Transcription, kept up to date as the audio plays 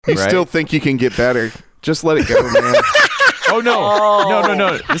You still think you can get better. Just let it go, man.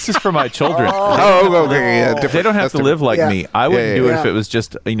 No. This is for my children. Okay. Yeah, they don't have to live like me. I wouldn't do it if it was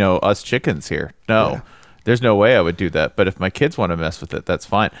just, us chickens here. No. Yeah. There's no way I would do that. But if my kids want to mess with it, that's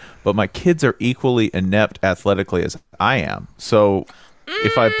fine. But my kids are equally inept athletically as I am. So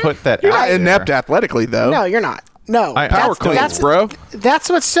if I put that you're out not there, inept athletically, though. No, you're not. No, power cleans, bro. That's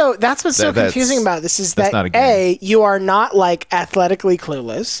what's so confusing about this is that A, you are not like athletically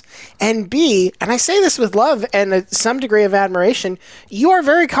clueless, and B, and I say this with love and some degree of admiration, you are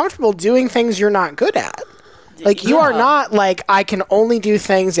very comfortable doing things you're not good at. Like you are not like I can only do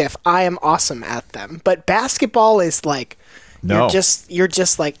things if I am awesome at them. But basketball is like you're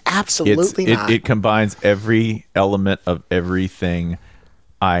just like absolutely not. It combines every element of everything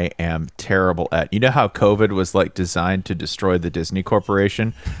I am terrible at. You know how COVID was like designed to destroy the Disney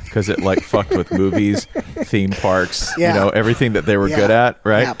Corporation because it like fucked with movies, theme parks, everything that they were good at,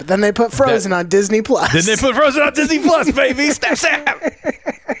 right? Yeah, but then they put Frozen on Disney Plus. Then they put Frozen on Disney Plus, baby. Snap.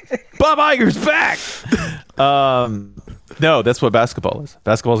 Bob Iger's back. No, that's what basketball is.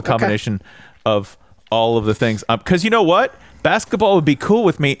 Basketball is a combination of all of the things. Because you know what? Basketball would be cool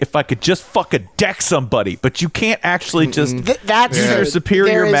with me if I could just fucking deck somebody, but you can't actually just use your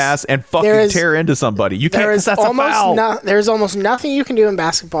superior mass and fucking tear into somebody. You can't, because that's a foul. There's almost nothing you can do in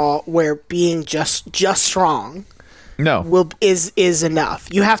basketball where being just strong is enough.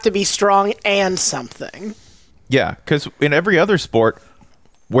 You have to be strong and something. Yeah, because in every other sport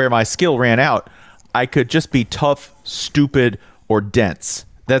where my skill ran out, I could just be tough, stupid, or dense.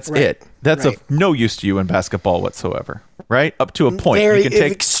 That's it. That's of no use to you in basketball whatsoever. Right? Up to a point. You can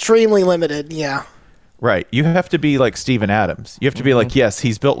take extremely limited, yeah. Right. You have to be like Steven Adams. You have to be like, yes,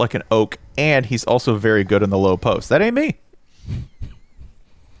 he's built like an oak, and he's also very good in the low post. That ain't me.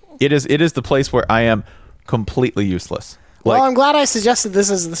 It is the place where I am completely useless. Well, I'm glad I suggested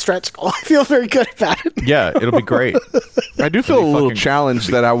this as the stretch goal. I feel very good about it. Yeah, it'll be great. I do feel a little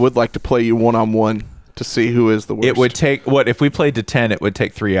challenged that I would like to play you one-on-one to see who is the worst. It would take, if we played to 10, it would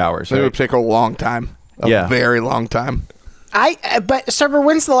take 3 hours. It would take a long time. A very long time. But Serber,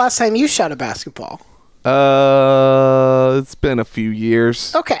 when's the last time you shot a basketball? It's been a few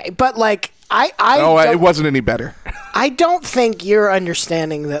years. Okay, but like it wasn't any better. I don't think you're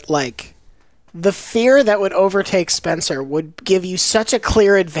understanding that like the fear that would overtake Spencer would give you such a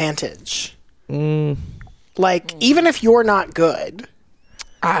clear advantage. Like even if you're not good,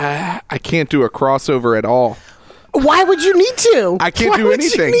 I can't do a crossover at all. Why would you need to? I can't do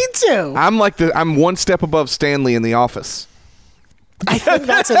anything. Why would you need to? I'm one step above Stanley in The Office. I think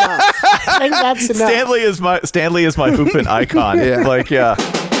that's enough. Stanley is my hooping icon. Yeah.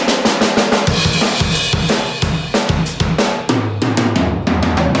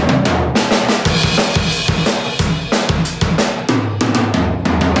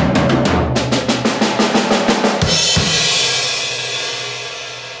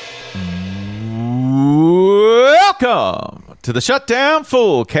 Welcome to the Shutdown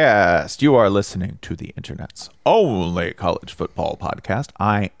Fullcast. You are listening to the internet's only college football podcast.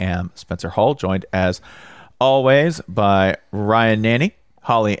 I am Spencer Hall, joined as always by Ryan Nanny,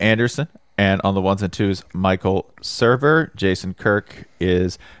 Holly Anderson, and on the ones and twos, Michael Server. Jason Kirk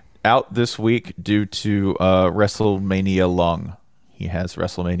is out this week due to WrestleMania lung. He has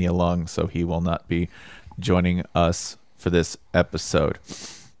WrestleMania lung, so he will not be joining us for this episode.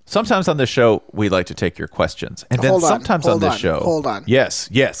 Sometimes on this show, we like to take your questions. And then sometimes on this show... Hold on. Yes.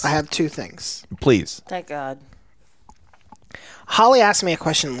 I have two things. Please. Thank God. Holly asked me a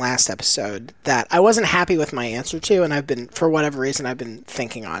question last episode that I wasn't happy with my answer to, and for whatever reason, I've been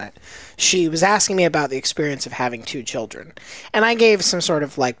thinking on it. She was asking me about the experience of having two children. And I gave some sort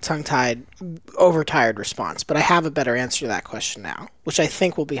of like tongue-tied, overtired response, but I have a better answer to that question now, which I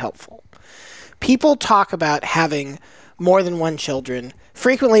think will be helpful. People talk about having more than one children.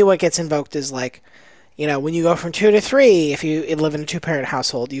 Frequently what gets invoked is like, when you go from 2 to 3, if you live in a 2-parent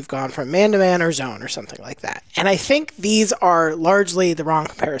household, you've gone from man-to-man or zone or something like that. And I think these are largely the wrong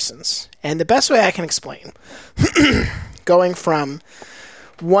comparisons. And the best way I can explain going from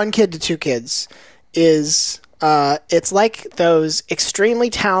 1 kid to 2 kids is it's like those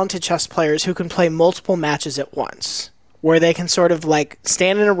extremely talented chess players who can play multiple matches at once, where they can sort of like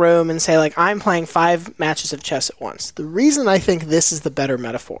stand in a room and say like, I'm playing 5 matches of chess at once. The reason I think this is the better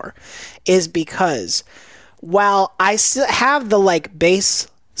metaphor is because while I still have the like base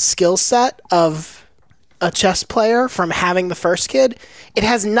skill set of a chess player from having the first kid, it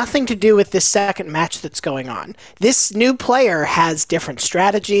has nothing to do with this second match that's going on. This new player has different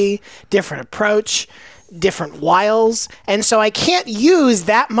strategy, different approach, different wiles, and so I can't use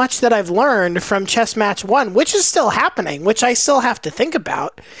that much that I've learned from chess match 1, which is still happening, which I still have to think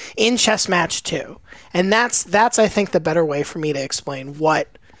about in chess match 2. And that's I think the better way for me to explain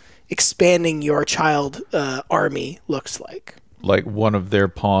what expanding your child army looks like. Like one of their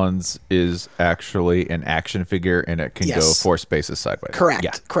pawns is actually an action figure and it can go 4 spaces sideways.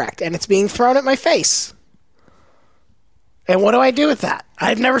 Correct. And it's being thrown at my face. And what do I do with that?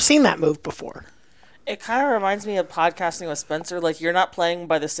 I've never seen that move before. It kind of reminds me of podcasting with Spencer. Like, you're not playing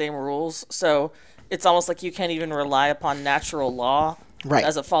by the same rules, so it's almost like you can't even rely upon natural law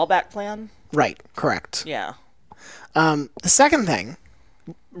as a fallback plan. Right, correct. Yeah. The second thing,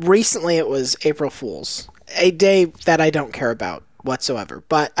 recently it was April Fool's, a day that I don't care about whatsoever,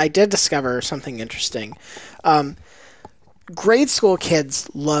 but I did discover something interesting. Grade school kids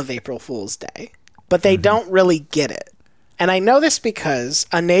love April Fool's Day, but they don't really get it. And I know this because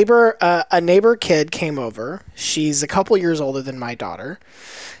a neighbor kid came over. She's a couple years older than my daughter.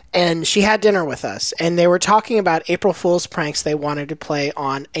 And she had dinner with us. And they were talking about April Fool's pranks they wanted to play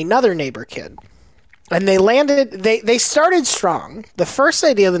on another neighbor kid. And they started strong. The first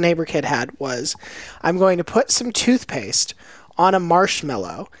idea the neighbor kid had was, I'm going to put some toothpaste on a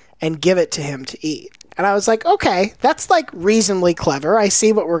marshmallow and give it to him to eat. And I was like, okay, that's like reasonably clever. I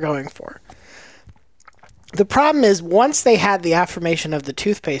see what we're going for. The problem is, once they had the affirmation of the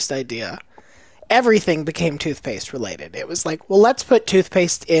toothpaste idea, everything became toothpaste related. It was like, well, let's put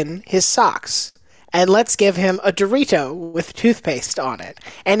toothpaste in his socks and let's give him a Dorito with toothpaste on it.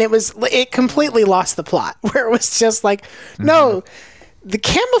 And it completely lost the plot, where it was just like, no, the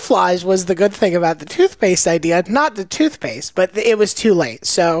camouflage was the good thing about the toothpaste idea, not the toothpaste, but it was too late.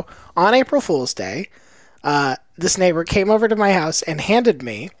 So on April Fool's Day, this neighbor came over to my house and handed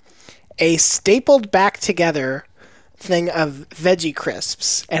me a stapled back together thing of veggie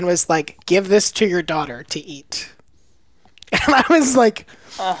crisps and was like, give this to your daughter to eat. And I was like,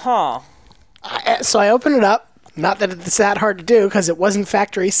 so I opened it up. Not that it's that hard to do because it wasn't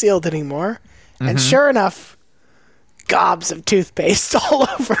factory sealed anymore. And sure enough, gobs of toothpaste all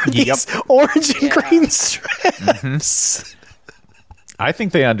over these orange and green strips. I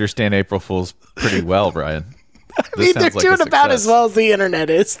think they understand April Fool's pretty well, Brian. I mean, they're doing about as well as the internet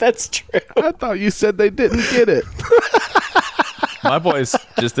is. That's true. I thought you said they didn't get it. My boys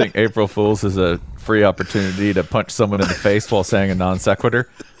just think April Fool's is a free opportunity to punch someone in the face while saying a non sequitur.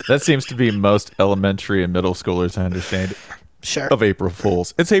 That seems to be most elementary and middle schoolers understand of April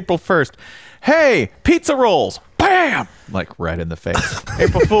Fool's. It's April 1st. Hey, pizza rolls. Bam! Like right in the face.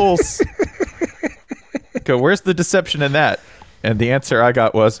 April Fool's. Go, where's the deception in that? And the answer I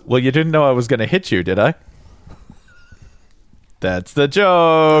got was, well, you didn't know I was going to hit you, did I? That's the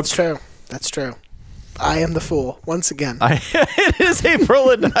joke. That's true. I am the fool once again. It is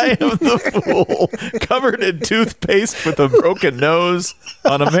April and I am the fool, covered in toothpaste with a broken nose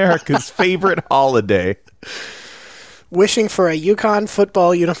on America's favorite holiday. Wishing for a UConn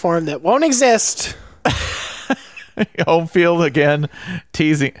football uniform that won't exist. Home field again,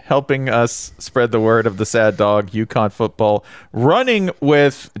 helping us spread the word of the sad dog, UConn football, running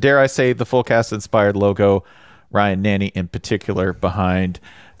with, dare I say, the full cast inspired logo. Ryan Nanny in particular behind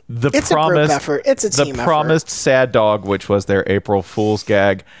it's a group effort. It's a team effort. The promised sad dog, which was their April Fool's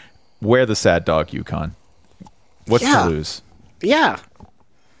gag. Wear the sad dog, UConn. What's to lose? Yeah.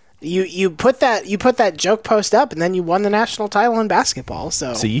 You put that joke post up and then you won the national title in basketball.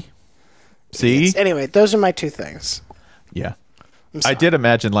 So See? Anyway, those are my two things. Yeah. I did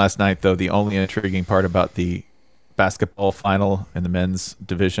imagine last night, though, the only intriguing part about the basketball final in the men's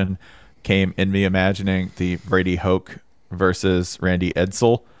division came in me imagining the Brady Hoke versus Randy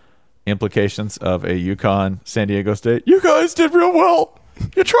Edsall implications of a UConn San Diego State. You guys did real well.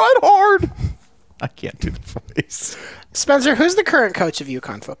 You tried hard. I can't do the voice. Spencer, who's the current coach of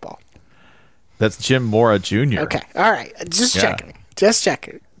UConn football? That's Jim Mora Jr. Okay. All right. Just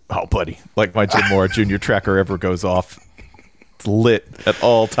checking. Oh, buddy. Like my Jim Mora Jr. tracker ever goes off. It's lit at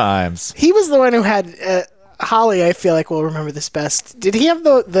all times. He was the one who had... Holly, I feel like will remember this best. Did he have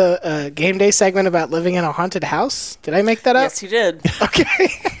the game day segment about living in a haunted house? Did I make that up? Yes, he did. Okay.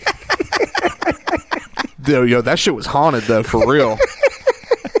 Yo, that shit was haunted though, for real.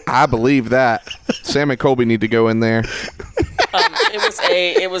 I believe that. Sam and Colby need to go in there.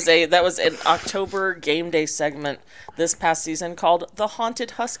 That was an October game day segment this past season called The Haunted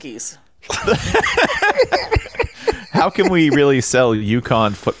Huskies. How can we really sell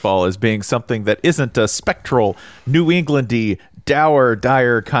UConn football as being something that isn't a spectral, New England-y, dour,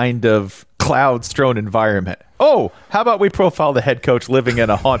 dire kind of cloud-strewn environment? Oh, how about we profile the head coach living in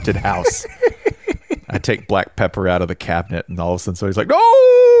a haunted house? I take black pepper out of the cabinet, and all of a sudden somebody's like,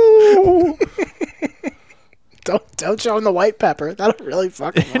 no! Don't show him the white pepper. That'll really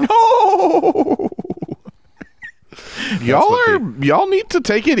fuck him up. No. Y'all need to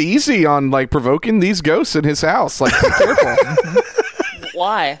take it easy on like provoking these ghosts in his house. Like, be careful.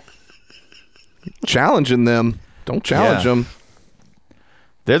 Why? Challenging them. Don't challenge them.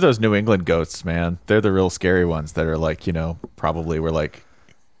 They're those New England ghosts, man. They're the real scary ones that are like, probably were like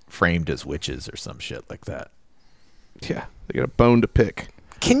framed as witches or some shit like that. Yeah, they got a bone to pick.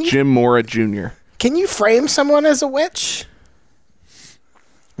 Can you, Jim Mora Jr. Can you frame someone as a witch?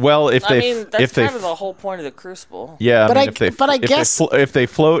 Well, that's kind of the whole point of the Crucible. Yeah, but I guess if they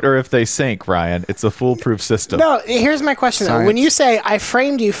float or if they sink, Ryan, it's a foolproof system. No, here's my question though. When you say I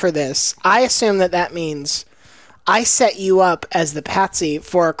framed you for this, I assume that means I set you up as the patsy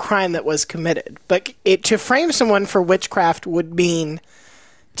for a crime that was committed. But to frame someone for witchcraft would mean,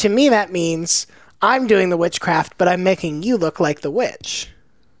 to me, that means I'm doing the witchcraft, but I'm making you look like the witch.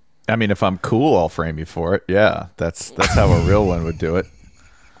 I mean, if I'm cool, I'll frame you for it. Yeah, that's how a real one would do it.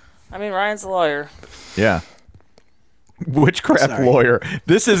 I mean, Ryan's a lawyer. Yeah. Witchcraft lawyer.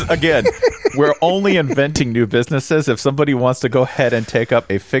 This is, again, we're only inventing new businesses. If somebody wants to go ahead and take up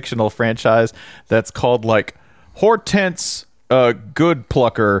a fictional franchise that's called like Hortense Good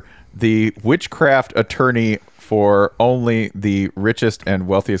Plucker, the witchcraft attorney for only the richest and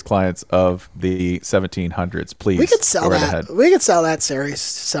wealthiest clients of the 1700s, please. We could sell go right that. ahead. We could sell that series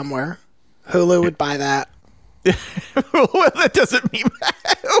somewhere. Hulu would buy that. Well, that doesn't mean that.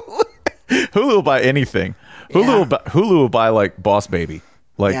 Hulu will buy anything. Hulu will buy like Boss Baby,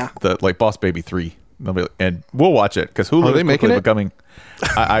 like Boss Baby 3, and we'll watch it because Hulu is quickly becoming.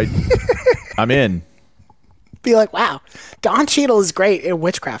 I'm in. Be like, wow, Don Cheadle is great in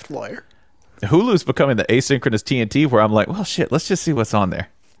witchcraft lawyer. Hulu's becoming the asynchronous TNT where I'm like, well, shit, let's just see what's on there.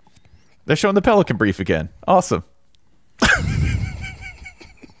 They're showing the Pelican Brief again. Awesome.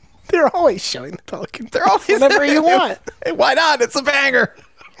 They're always showing the Pelican. They're always whenever you want. Hey, why not? It's a banger.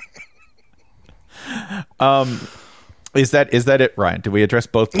 Is that it, Ryan? Did we address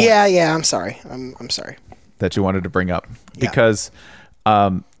both points? Yeah. I'm sorry. I'm sorry that you wanted to bring up because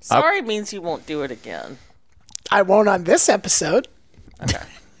sorry means you won't do it again. I won't on this episode. Okay.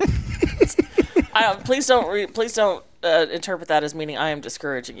 Please don't interpret that as meaning I am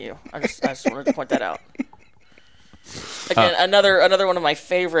discouraging you. I just wanted to point that out. Again, another one of my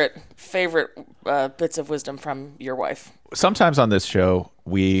favorite bits of wisdom from your wife. Sometimes on this show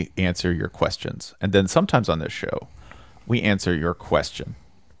we answer your questions, and then sometimes on this show we answer your question.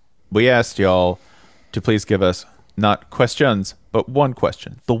 We asked y'all to please give us not questions, but one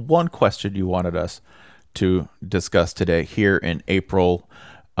question. The one question you wanted us to discuss today here in April.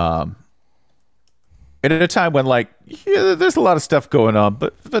 And at a time when there's a lot of stuff going on,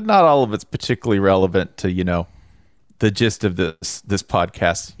 but not all of it's particularly relevant to, the gist of this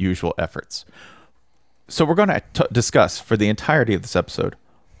podcast's usual efforts. So we're going to discuss for the entirety of this episode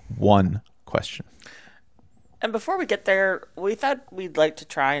one question. And before we get there, we thought we'd like to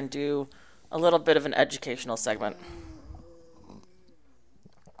try and do a little bit of an educational segment.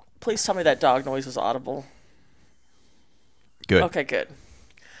 Please tell me that dog noise was audible. Good. Okay, good.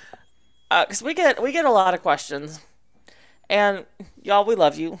 Because we get a lot of questions, and y'all, we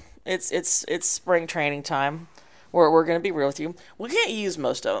love you. It's spring training time. We're going to be real with you. We can't use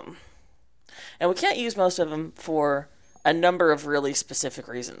most of them. And we can't use most of them for a number of really specific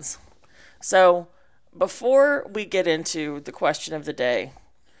reasons. So before we get into the question of the day,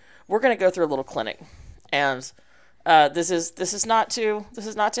 we're going to go through a little clinic. And this is not to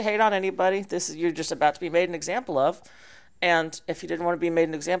hate on anybody. You're just about to be made an example of. And if you didn't want to be made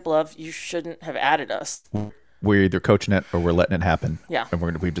an example of, you shouldn't have added us. We're either coaching it or we're letting it happen. Yeah.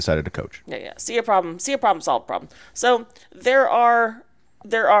 And we've decided to coach. Yeah. See a problem, solve a problem. So there are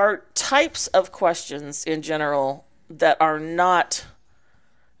types of questions in general that are not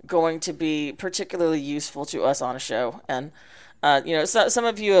going to be particularly useful to us on a show. And some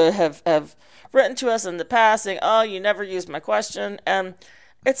of you have written to us in the past saying, "Oh, you never used my question." And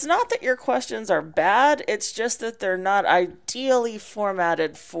it's not that your questions are bad. It's just that they're not ideally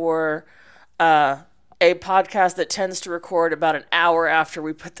formatted for a podcast that tends to record about an hour after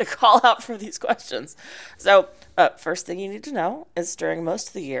we put the call out for these questions. So first thing you need to know is during most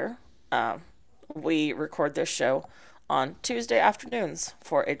of the year, we record this show on Tuesday afternoons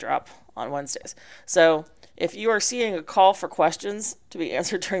for a drop on Wednesdays. So if you are seeing a call for questions to be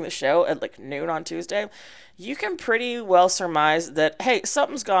answered during the show at noon on Tuesday, you can pretty well surmise that, hey,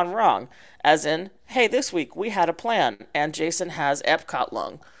 something's gone wrong. As in, hey, this week we had a plan and Jason has Epcot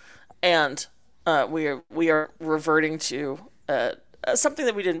lung. And we are reverting to something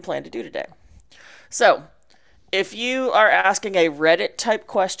that we didn't plan to do today. So if you are asking a Reddit type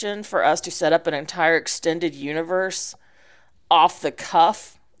question for us to set up an entire extended universe off the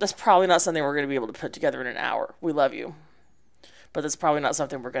cuff, that's probably not something we're going to be able to put together in an hour. We love you, but that's probably not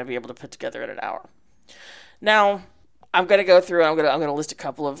something we're going to be able to put together in an hour. Now, I'm going to go through and I'm going to list a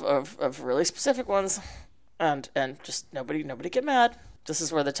couple of really specific ones, and just nobody get mad. This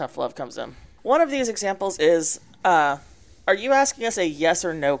is where the tough love comes in. One of these examples is, are you asking us a yes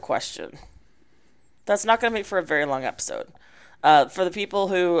or no question? That's not going to make for a very long episode. For the people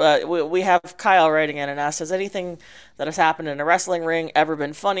who, we have Kyle writing in and asked, has anything that has happened in a wrestling ring ever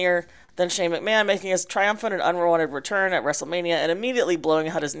been funnier than Shane McMahon making his triumphant and unwanted return at WrestleMania and immediately blowing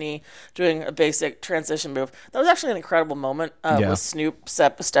out his knee, doing a basic transition move? That was actually an incredible moment with Snoop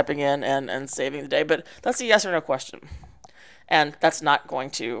stepping in and saving the day. But that's a yes or no question. And that's not going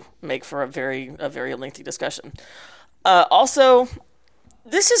to make for a very lengthy discussion. Also,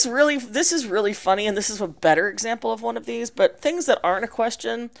 this is really funny, and this is a better example of one of these, but things that aren't a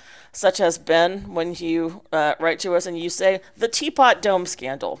question, such as Ben, when you write to us and you say, the Teapot Dome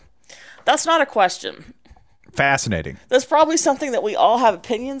scandal. That's not a question. Fascinating. That's probably something that we all have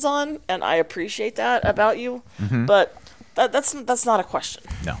opinions on, and I appreciate that about you, but that's not a question.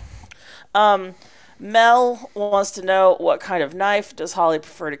 No. Mel wants to know, what kind of knife does Holly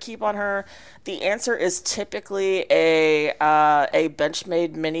prefer to keep on her? The answer is typically a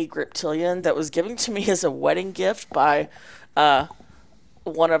Benchmade mini Griptilian that was given to me as a wedding gift by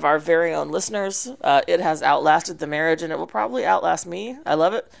one of our very own listeners. It has outlasted the marriage, and it will probably outlast me. I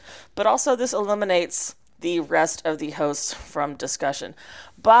love it. But also, this eliminates the rest of the hosts from discussion.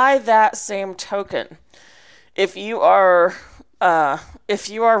 By that same token, if you are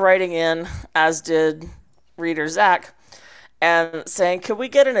writing in, as did reader Zach, and saying, could we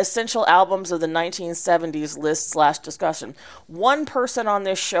get an essential albums of the 1970s list/discussion? One person on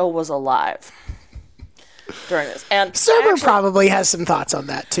this show was alive during this. And Server probably has some thoughts on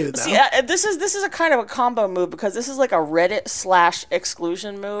that too, though. See, this is a kind of a combo move, because this is like a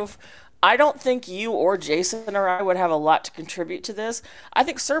Reddit/exclusion move. I don't think you or Jason or I would have a lot to contribute to this. I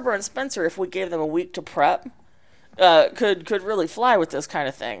think Serber and Spencer, if we gave them a week to prep, could really fly with this kind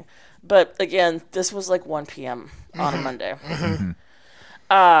of thing. But again, this was like 1 p.m. on a Monday.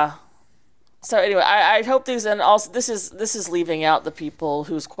 So anyway, I hope these, and also this is leaving out the people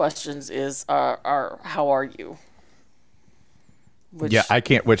whose questions are how are you? Which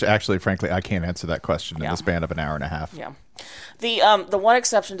actually, frankly, I can't answer that question in the span of an hour and a half. Yeah. The one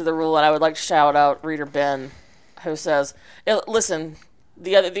exception to the rule, and I would like to shout out reader Ben, who says, listen,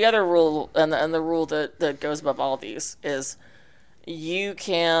 the other rule, and the rule that goes above all these is, you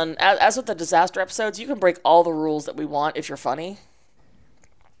can, as with the disaster episodes, you can break all the rules that we want if you're funny,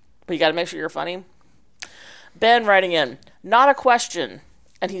 but you got to make sure you're funny. Ben writing in, not a question,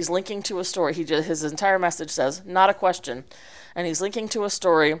 and he's linking to a story. His entire message says, not a question, and he's linking to a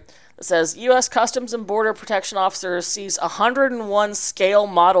story that says, U.S. Customs and Border Protection officers seize 101 scale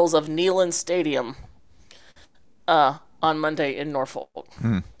models of Neyland Stadium on Monday in Norfolk.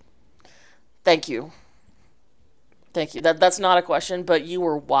 Thank you. That's not a question, but you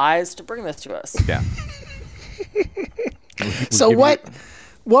were wise to bring this to us. Yeah. So what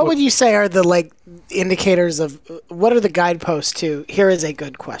would you say are the indicators of, what are the guideposts to, here is a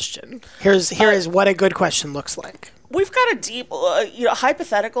good question? Here is what a good question looks like. We've got a deep,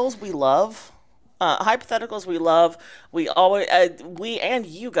 hypotheticals we love. We always, we and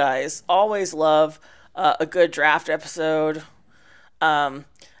you guys always love a good draft episode. The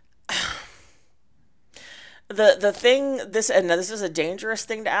thing, this is a dangerous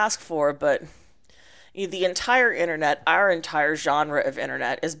thing to ask for, but the entire internet, our entire genre of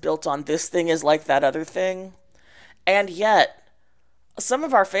internet, is built on this thing is like that other thing. And yet, some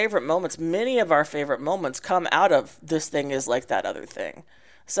of our favorite moments, many of our favorite moments, come out of this thing is like that other thing.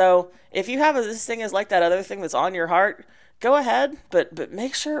 So if you have this thing is like that other thing that's on your heart, go ahead, but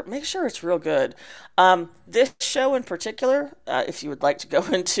make sure it's real good. This show in particular, if you would like to go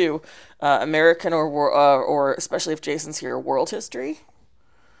into American or especially if Jason's here, world history.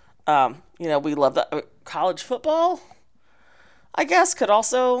 We love that. College football, I guess, could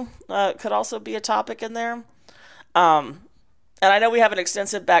also be a topic in there. And I know we have an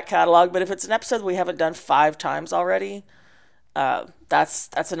extensive back catalog, but if it's an episode we haven't done 5 times already,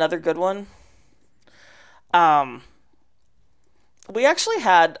 that's another good one. We actually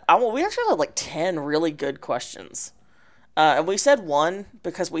had like 10 really good questions. And we said 1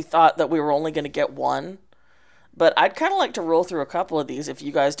 because we thought that we were only going to get 1. But I'd kind of like to roll through a couple of these if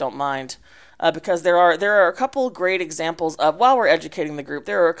you guys don't mind. Because there are a couple great examples of, while we're educating the group,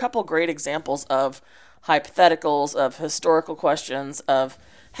 there are a couple great examples of hypotheticals, of historical questions, of,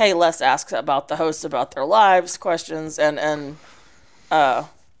 hey, let's ask about the hosts about their lives questions, and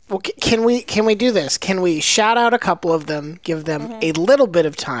Well, can we do this? Can we shout out a couple of them, give them a little bit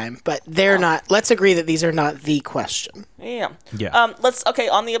of time, but they're not. Let's agree that these are not the question. Yeah. Yeah. On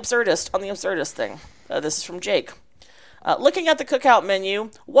the absurdist thing. This is from Jake. Looking at the cookout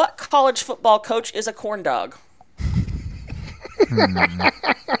menu, what college football coach is a corn dog?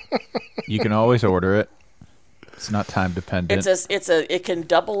 You can always order it. It's not time dependent. It can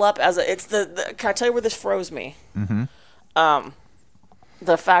double up as a. It's the. Can I tell you where this froze me? Mm-hmm.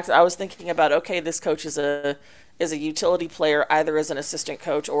 The fact that I was thinking about, okay, this coach is a utility player, either as an assistant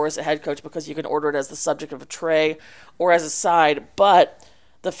coach or as a head coach, because you can order it as the subject of a tray or as a side. But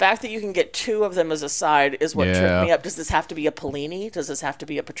the fact that you can get two of them as a side is what tripped me up. Does this have to be a Pelini? Does this have to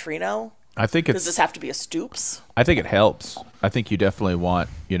be a Petrino? Does this have to be a Stoops? I think it helps. I think you definitely want,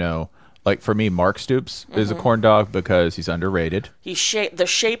 like for me, Mark Stoops is a corn dog because he's underrated. The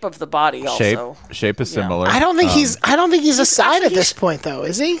shape of the body also. Shape is similar. I don't think he's a side at this point, though,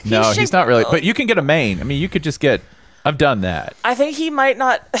 is he? No, he's not really. But you can get a main. I mean, you could just get. I've done that. I think he might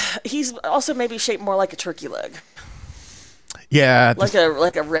not. He's also maybe shaped more like a turkey leg. Yeah. Like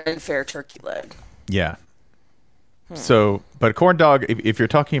a red fair turkey leg. Yeah. So, but a corn dog, if you're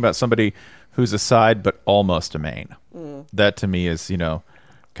talking about somebody who's a side but almost a main, that to me is,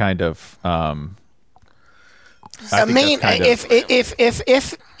 kind of. A main.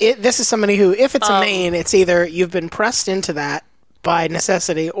 If this is somebody who, if it's a main, it's either you've been pressed into that by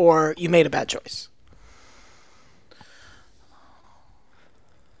necessity or you made a bad choice.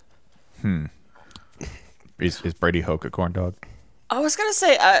 Is Brady Hoke a corn dog? I was gonna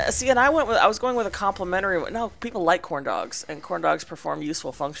say, and I was going with a complimentary. No, people like corn dogs, and corn dogs perform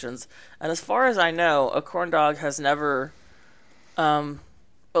useful functions. And as far as I know, a corn dog has never,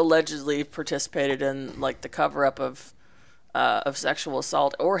 allegedly participated in like the cover up of sexual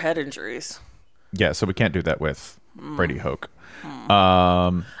assault or head injuries. Yeah, so we can't do that with Brady Hoke.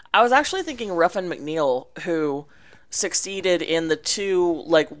 I was actually thinking Ruffin McNeil, who succeeded in the two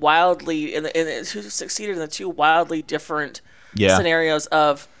wildly different scenarios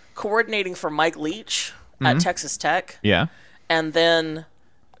of coordinating for Mike Leach at Texas Tech. Yeah. And then,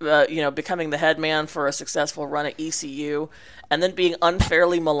 becoming the head man for a successful run at ECU, and then being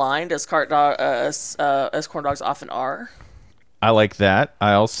unfairly maligned as corn dogs often are. I like that.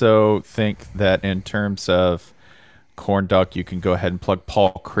 I also think that in terms of corn dog, you can go ahead and plug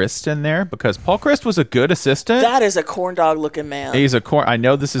Paul Christ in there because Paul Christ was a good assistant. That is a corn dog looking man. I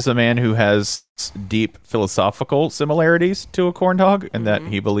know this is a man who has deep philosophical similarities to a corn dog and that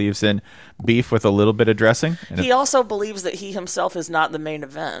he believes in beef with a little bit of dressing. And he also believes that he himself is not the main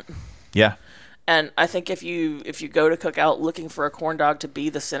event. Yeah. And I think if you go to Cookout looking for a corn dog to be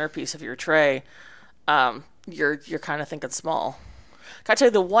the centerpiece of your tray, you're kind of thinking small. Can I tell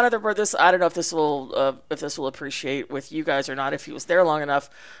you the one other bird? I don't know if this will appreciate with you guys or not if he was there long enough,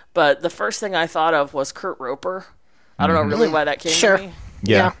 but the first thing I thought of was Kurt Roper. I don't know really why that came to me.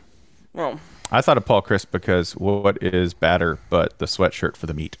 Yeah. Well, I thought of Paul Christ because what is batter but the sweatshirt for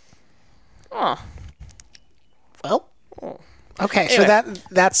the meat? Oh. Well. Okay, Anyway.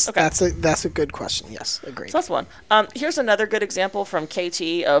 so that's a good question. Yes, agreed. So that's one. Here's another good example from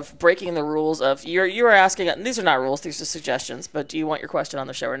KT of breaking the rules of you are asking. And these are not rules; these are suggestions. But do you want your question on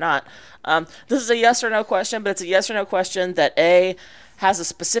the show or not? This is a yes or no question, but it's a yes or no question that A, has a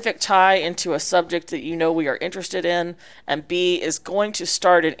specific tie into a subject that we are interested in, and B, is going to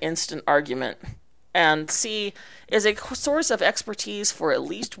start an instant argument, and C, is a source of expertise for at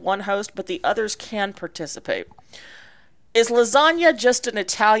least one host, but the others can participate. Is lasagna just an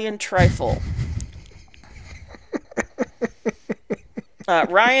Italian trifle?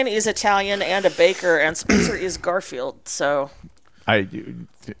 Ryan is Italian and a baker, and Spencer is Garfield. So, I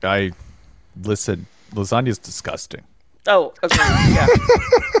listen. Lasagna is disgusting. Oh, okay, yeah.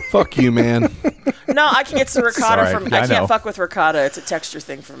 Fuck you, man. No, it's the ricotta Sorry, for me. yeah, I I can't know. fuck with ricotta. It's a texture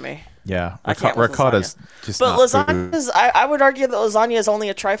thing for me. Yeah, I can't with ricotta's lasagna. just But not lasagna food. is. I would argue that lasagna is only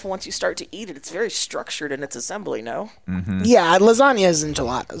a trifle once you start to eat it. It's very structured in its assembly. No. Yeah, lasagna is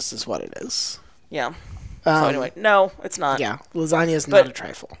enchiladas, is what it is. Yeah. So anyway, no, it's not. Yeah, lasagna is not a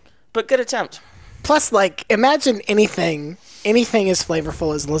trifle. But good attempt. Plus, imagine anything as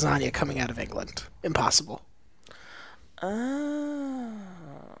flavorful as lasagna coming out of England. Impossible. I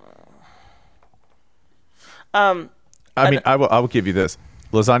mean, I will give you this.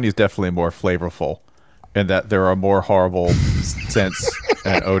 Lasagna is definitely more flavorful in that there are more horrible scents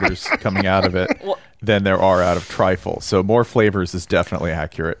and odors coming out of it than there are out of trifle. So more flavors is definitely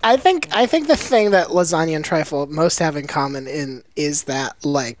accurate. I think the thing that lasagna and trifle most have in common is that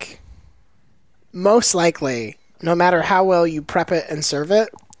most likely, no matter how well you prep it and serve it,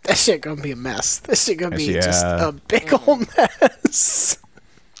 that shit gonna be a mess. This shit gonna be just a big old mess.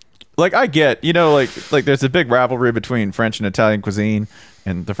 Like, I get, like there's a big rivalry between French and Italian cuisine,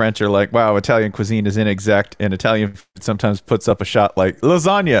 and the French are like, wow, Italian cuisine is inexact, and Italian food sometimes puts up a shot like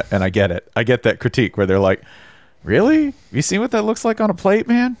lasagna, and I get it. I get that critique where they're like, really? Have you seen what that looks like on a plate,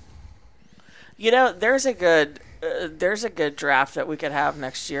 man? There's a good draft that we could have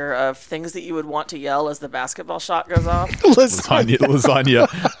next year of things that you would want to yell as the basketball shot goes off.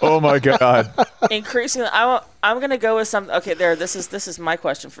 Lasagna. Oh my god. Increasingly, I'm gonna go with something. Okay, this is my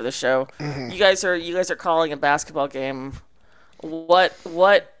question for the show. Mm-hmm. You guys are calling a basketball game. What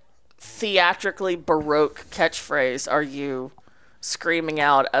theatrically baroque catchphrase are you screaming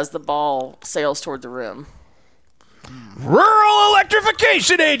out as the ball sails toward the rim? Rural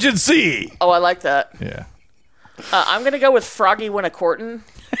Electrification Agency. Oh, I like that. Yeah. I'm gonna go with Froggy Winnacorton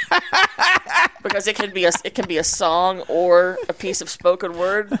because it can be a song or a piece of spoken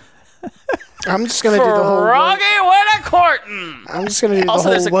word. I'm just gonna do the whole Froggy Winnacorton. I'm just gonna do the also,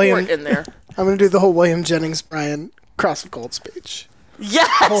 whole there's a William court in there. I'm gonna do the whole William Jennings Bryan Cross of Gold speech.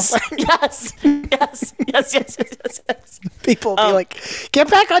 Yes. People will be like, "Get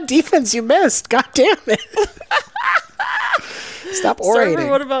back on defense! You missed. God damn it! Stop orating."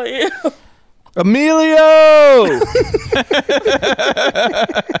 Server, what about you? Emilio!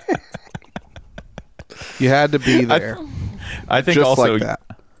 You had to be there. I think Just also like that.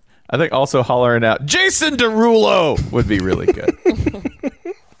 I think also hollering out Jason Derulo would be really good.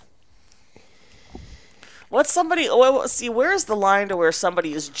 Where's the line to where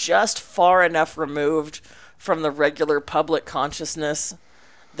somebody is just far enough removed from the regular public consciousness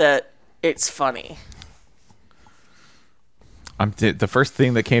that it's funny? The first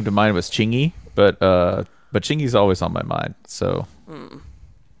thing that came to mind was Chingy, but Chingy's always on my mind. So,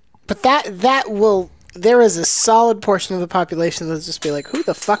 but there is a solid portion of the population that'll just be like, "Who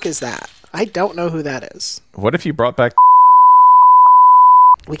the fuck is that? I don't know who that is." what if you brought back?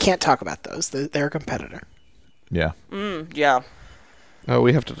 We can't talk about those. They're a competitor. Yeah. Yeah. Oh,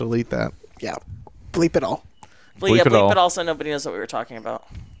 we have to delete that. Yeah, bleep it all. Bleep it all. Also, nobody knows what we were talking about.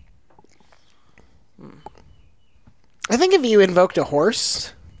 I think if you invoked a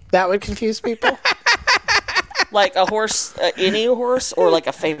horse, that would confuse people. Like a horse, any horse, or like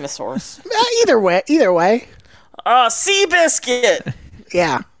a famous horse? Either way. Seabiscuit!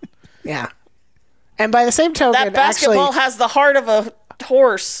 Yeah. And by the same token, That basketball actually, has the heart of a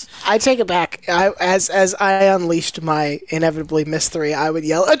horse. I take it back. As I unleashed my inevitably miss three, I would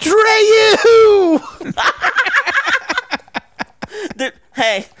yell, "Atreyu!"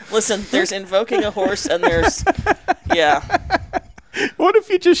 Hey, listen, there's invoking a horse and there's... Yeah. What if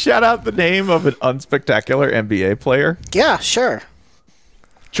you just shout out the name of an unspectacular NBA player? Yeah, sure.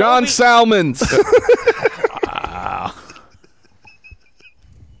 John Salmons. Wow.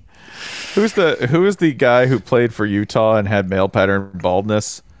 Who is the guy who played for Utah and had male pattern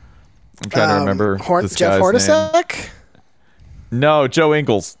baldness? I'm trying to remember this Jeff guy's name. Hornacek? No, Joe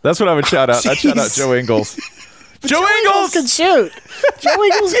Ingles. That's what I would shout out. I'd shout out Joe Ingles. Joe Ingles can shoot. Joe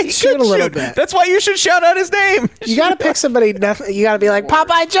Ingles can shoot a little bit. That's why you should shout out his name. You got to pick somebody. You got to be like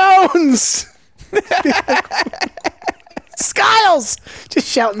Popeye Jones. Skiles. Just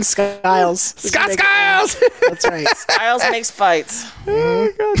shouting Skiles. Scott Skiles. That's right. Skiles makes fights. Oh,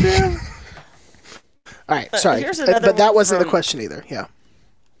 goddamn. All right. Sorry. But that wasn't the question either. Yeah.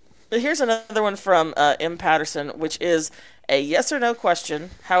 Here's another one from M. Patterson, which is a yes or no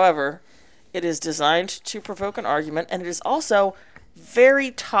question. However, it is designed to provoke an argument, and it is also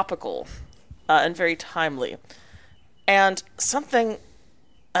very topical and very timely. And something...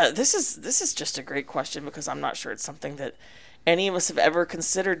 This is just a great question because I'm not sure it's something that any of us have ever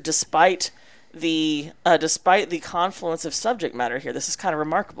considered, despite the confluence of subject matter here. This is kind of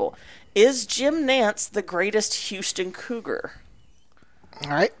remarkable. Is Jim Nantz the greatest Houston Cougar?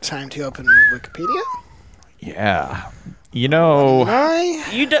 All right, time to open Wikipedia. Yeah, because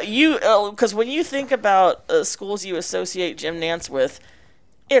when you think about schools you associate Jim Nantz with,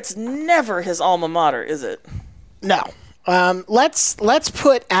 it's never his alma mater, is it? No. Let's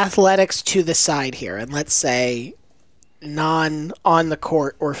put athletics to the side here, and let's say non on the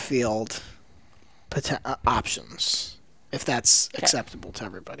court or field options, if that's acceptable to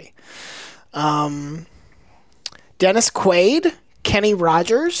everybody. Dennis Quaid, Kenny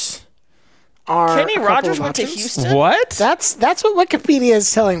Rogers. Kenny Rogers went to Houston? What? That's what Wikipedia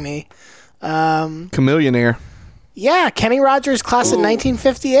is telling me. Chameleonaire. Yeah, Kenny Rogers, class of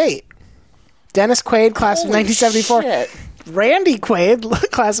 1958. Dennis Quaid, class of 1974. Shit. Randy Quaid,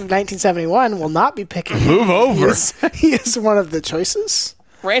 class of 1971, will not be picking. Move over. He is one of the choices.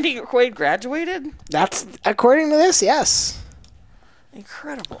 Randy Quaid graduated? That's according to this, yes.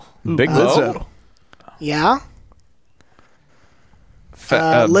 Incredible. Big Mo. Lizzo. Yeah. Big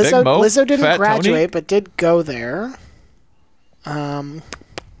Lizzo, Mo? Lizzo didn't Fat graduate, Tony? but did go there.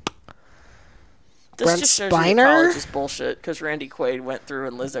 This Brent just shows you Spiner? that college is bullshit because Randy Quaid went through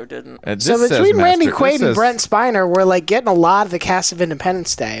and Lizzo didn't. And So this says between Randy master- Quaid this and says Brent Spiner, we're like getting a lot of the cast of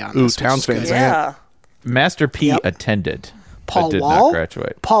Independence Day on Ooh, this. which Towns is good. fans. Yeah. Master P Yep. attended, Paul but did Wall? not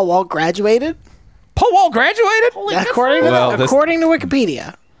graduate. Paul Wall graduated, Paul Wall graduated? Holy good according for to him. Well, this- according to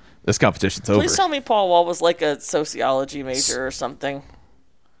Wikipedia. This competition's over. Please tell me Paul Wall was like a sociology major or something.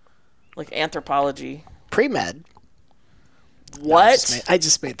 Like anthropology. Pre-med. What? I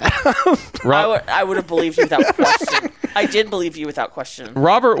just made that up. I would have believed you without question. I did believe you without question.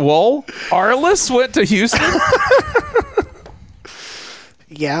 Robert Wool, Arliss went to Houston.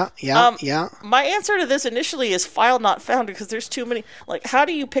 Yeah. My answer to this initially is file not found because there's too many. Like, how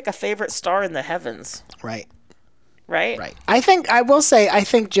do you pick a favorite star in the heavens? Right. Right? I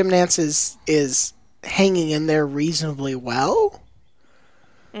think Jim Nance is hanging in there reasonably well.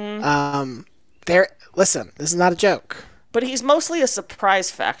 Listen, this is not a joke. But he's mostly a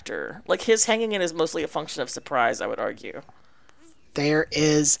surprise factor. Like, his hanging in is mostly a function of surprise, I would argue. There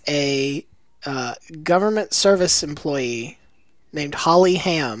is a government service employee named Holly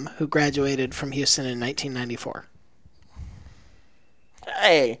Ham who graduated from Houston in 1994.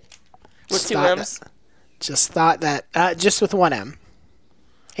 Hey. With two M's? Just thought that, just with one M.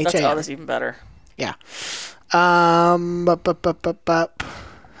 H-A-M. That's even better. Yeah.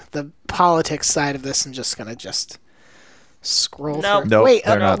 The politics side of this, I'm just going to scroll Nope. through. Nope, Wait,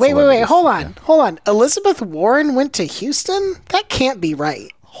 they're not wait. celebrities. Hold on. Elizabeth Warren went to Houston? That can't be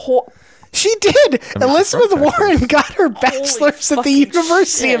right. She did. I mean, she's Elizabeth from Texas. Warren got her bachelor's at the fucking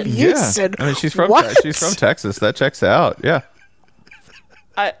University of shit. Houston. Yeah. I mean, she's from What? Texas. That checks out. Yeah.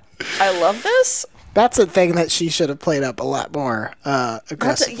 I love this. That's a thing that she should have played up a lot more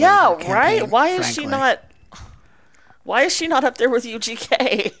aggressively. Yeah, in her right? campaign, Why is she frankly. not up there with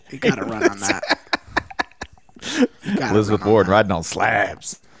UGK? You got to run on that. You gotta Elizabeth run on Warren riding on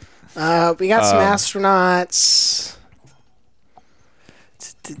slabs. that. We got some astronauts.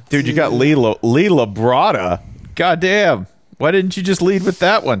 Dude, you got Lee Labrada. Goddamn. Why didn't you just lead with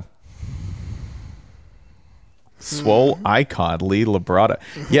that one? Swole icon, Lee Labrada.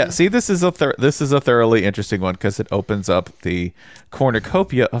 Yeah, see, this is a thoroughly interesting one because it opens up the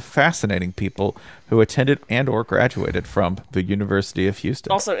cornucopia of fascinating people who attended and or graduated from the University of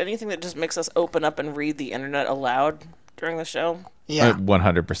Houston. Also, anything that just makes us open up and read the internet aloud during the show. Yeah.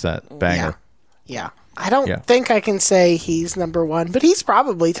 100% banger. Yeah. I don't think I can say he's number one, but he's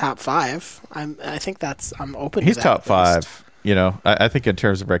probably top five. I think I'm open He's to that. top at least. five. You know, I think in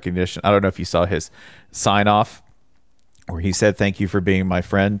terms of recognition, I don't know if you saw his sign off where he said, "Thank you for being my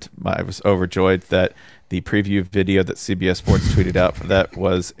friend." I was overjoyed that the preview video that CBS Sports tweeted out for that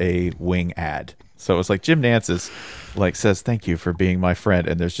was a wing ad. So it was like Jim Nance says, "Thank you for being my friend,"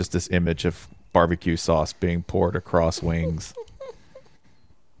 and there's just this image of barbecue sauce being poured across wings.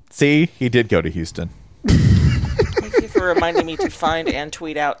 See, he did go to Houston. Thank you for reminding me to find and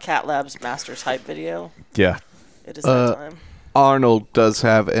tweet out Cat Lab's Masters Hype video. Yeah. It is that time. Arnold does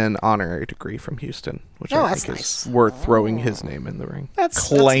have an honorary degree from Houston, which I that's think nice. is worth throwing his name in the ring.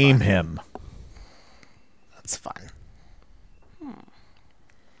 Claim him. That's fun.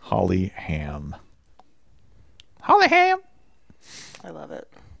 Holly Ham. Holly Ham. I love it.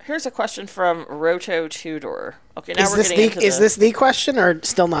 Here's a question from Roto Tudor. Okay, now Is we're this getting into this the question or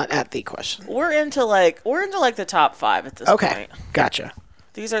still not at the question? We're into the top 5 at this Okay, point. gotcha.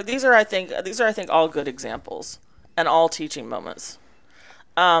 These are I think all good examples and all teaching moments.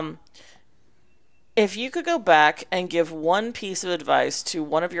 If you could go back and give one piece of advice to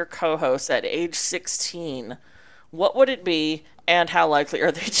one of your co-hosts at age 16, what would it be, and how likely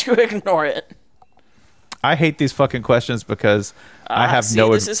are they to ignore it? I hate these fucking questions because I have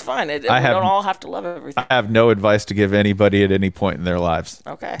This is fine. We don't all have to love everything. I have no advice to give anybody at any point in their lives.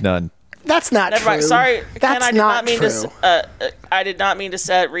 Okay. None. That's not Never true. mind. Sorry, that's Ken, I did not mean true. to. I did not mean to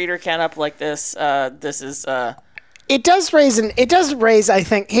set reader Ken up like this. This is. It does raise. I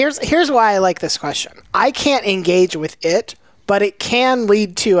think here's why I like this question. I can't engage with it, but it can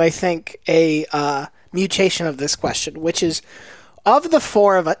lead to, I think, a mutation of this question, which is, of the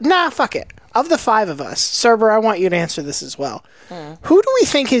four of us. Nah, fuck it. Of the five of us, Cerber, I want you to answer this as well. Who do we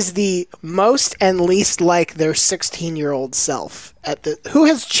think is the most and least like their 16-year-old self? Who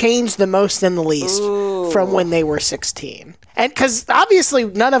has changed the most and the least from when they were 16? And because obviously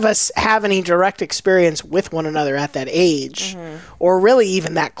none of us have any direct experience with one another at that age, or really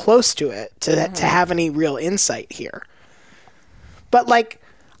even that close to it to have any real insight here. But like,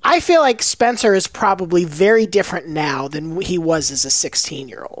 I feel like Spencer is probably very different now than he was as a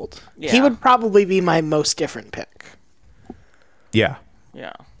 16-year-old. Yeah. He would probably be my most different pick. Yeah,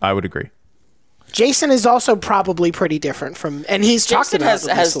 Yeah. I would agree. Jason is also probably pretty different from, and he's talked Jason about has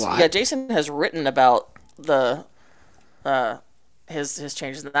this a lot. yeah. Jason has written about the his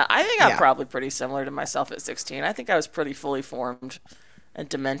changes in that. I think I'm probably pretty similar to myself at 16. I think I was pretty fully formed and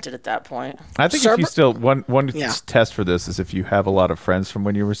demented at that point. I think if you still one test for this is if you have a lot of friends from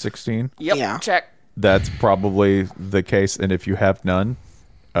when you were 16. Yep. Yeah. Check. That's probably the case, and if you have none,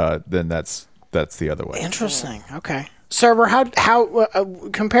 then that's the other way. Interesting. Okay. Server, how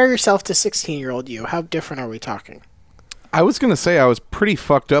compare yourself to 16-year-old you? How different are we talking? I was going to say I was pretty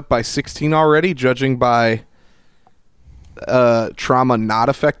fucked up by 16 already, judging by trauma not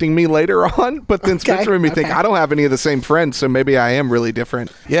affecting me later on. But then Spencer made me think I don't have any of the same friends, so maybe I am really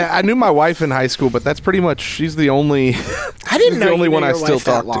different. Yeah, I knew my wife in high school, but that's pretty much she's the only. I didn't know the only you knew one your I still wife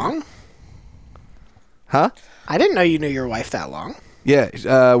that talk long. to. Huh? I didn't know you knew your wife that long.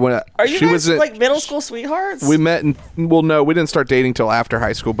 Yeah, when Are you she guys was at, like middle school sweethearts? we met in. Well, no, we didn't start dating till after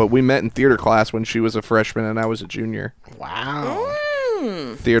high school, but we met in theater class when she was a freshman and I was a junior. Wow.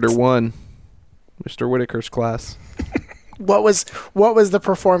 Theater 1, Mr. Whitaker's class. What was the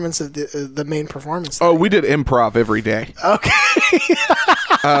performance of the main performance? Oh, we did improv every day. Okay.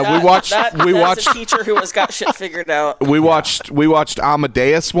 We watched That's a teacher who has got shit figured out. we watched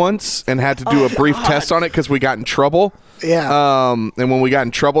Amadeus once and had to do a brief test on it because we got in trouble. Yeah. And when we got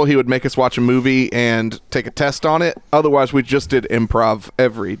in trouble, he would make us watch a movie and take a test on it. Otherwise, we just did improv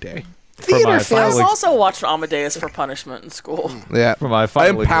every day. Theater my feels I also watched Amadeus for punishment in school. Yeah. For my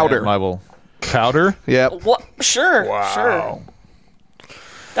final and powder. exam, I will powder. Yep. What? Sure. Sure.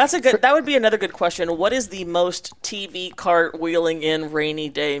 That's a good. That would be another good question. What is the most TV cartwheeling in rainy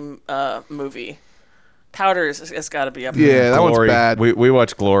day movie? Powders has got to be up there. Yeah, that Glory. one's bad. We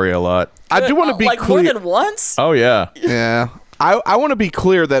watch Glory a lot. I do want to be like clear. more than once. Oh yeah. Yeah. I want to be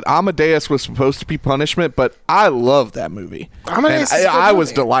clear that Amadeus was supposed to be punishment, but I love that movie. Amadeus And is a good I was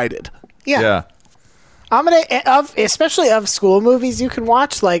movie. delighted. Yeah. Amadeus, especially of school movies you can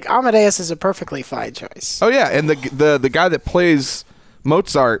watch, like Amadeus is a perfectly fine choice. Oh yeah, and the guy that plays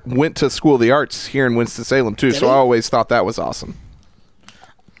Mozart went to School of the Arts here in Winston-Salem too, so he? I always thought that was awesome.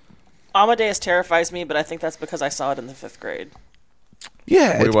 Amadeus terrifies me, but I think that's because I saw it in the 5th grade.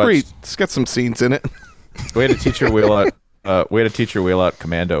 Yeah, We it's pretty. watched- It's got some scenes in it. We had a teacher wheel out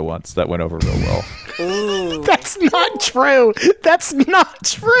Commando once. That went over real well. That's not true. That's not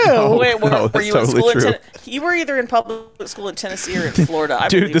true. Wait, no, were that's you in totally school? true. You were either in public school in Tennessee or in Florida. I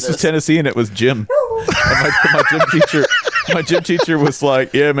Dude, believe this was Tennessee, and it was gym. And my gym teacher was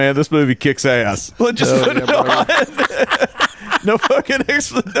like, "Yeah, man, this movie kicks ass. Let's just put it on." No fucking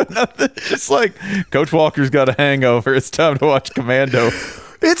explanation, no nothing. Just like Coach Walker's got a hangover. It's time to watch Commando.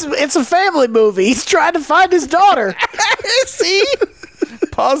 It's a family movie. He's trying to find his daughter. See?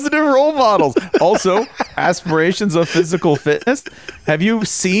 Positive role models. Also, aspirations of physical fitness. Have you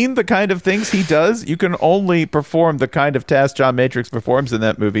seen the kind of things he does? You can only perform the kind of task John Matrix performs in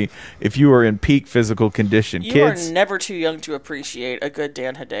that movie if you are in peak physical condition. You Kids, are never too young to appreciate a good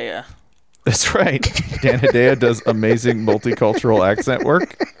Dan Hedaya. that's right. Dan Hedaya does amazing multicultural accent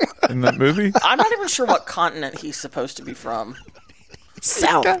work in that movie. I'm not even sure what continent he's supposed to be from.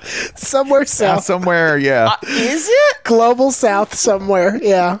 South. Somewhere south. Somewhere, yeah. Is it? Global south somewhere.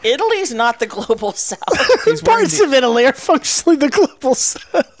 Yeah. Italy's not the global south. Parts of Italy are functionally the global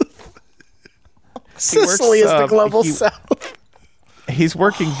south. Sicily is the global south. He's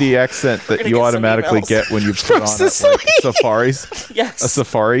working the accent that gonna you get some automatically emails. get when you put From on Sicily. safaris. Yes. A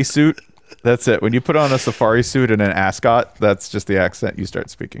safari suit. That's it. When you put on a safari suit and an ascot, that's just the accent you start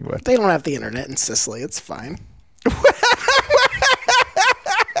speaking with. They don't have the internet in Sicily. It's fine.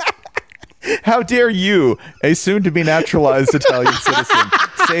 How dare you, a soon-to-be naturalized Italian citizen,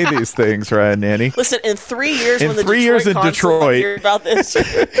 say these things, Ryan Nanny? Listen, in 3 years, In when the 3 years in consulate Detroit- hear about this,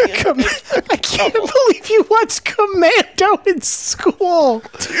 I can't believe you watched Commando in school.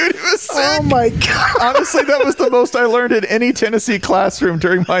 Dude, it was sick. Oh my god. Honestly, that was the most I learned in any Tennessee classroom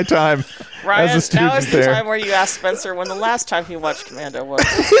during my time Ryan, as a student now is the there. time where you ask Spencer when the last time he watched Commando was.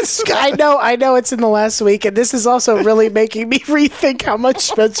 I know it's in the last week, and this is also really making me rethink how much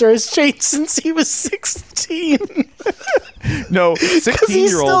Spencer has changed since he was 16. No, still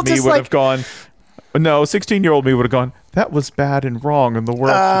 16-year-old me just would like- have gone. No, 16-year-old me would have gone. That was bad and wrong, and the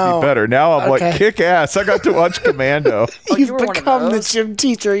world should be better. Now I'm okay. like, kick ass. I got to watch Commando. Oh, You've you were one of become the those? gym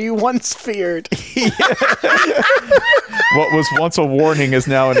teacher you once feared. What was once a warning is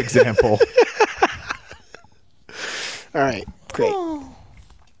now an example. All right, great.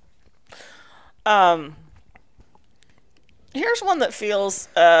 Here's one that feels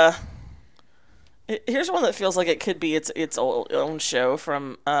like it could be its own show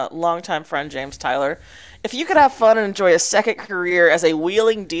from longtime friend James Tyler. If you could have fun and enjoy a second career as a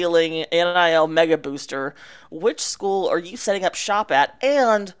wheeling dealing NIL mega booster, which school are you setting up shop at,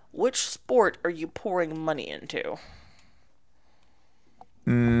 and which sport are you pouring money into?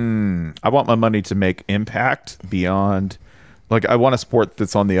 I want my money to make impact beyond, like, I want a sport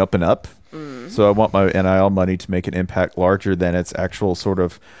that's on the up and up. So I want my NIL money to make an impact larger than its actual sort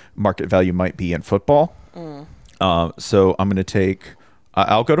of market value might be in football. So I'm going to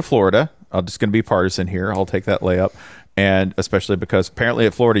I'll go to Florida. I'm just going to be partisan here. I'll take that layup. And especially because apparently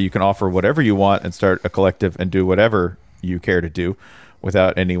at Florida, you can offer whatever you want and start a collective and do whatever you care to do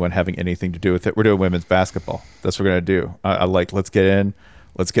without anyone having anything to do with it. We're doing women's basketball. That's what we're going to do. I like, let's get in,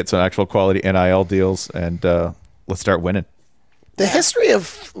 let's get some actual quality NIL deals, and let's start winning. The history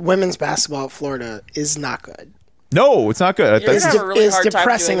of women's basketball at Florida is not good. No, it's not good. You're going to have a really it's hard time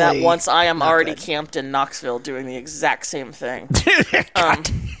doing that depressingly once I am already good. camped in Knoxville doing the exact same thing.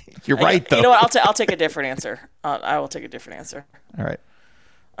 You're right, though. You know what? I'll take a different answer. I will take a different answer. All right.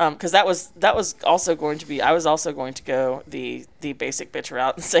 Because that was also going to be. I was also going to go the basic bitch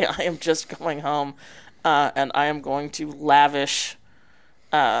route and say I am just going home, and I am going to lavish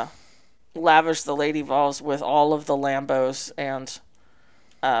the Lady Vols with all of the Lambos and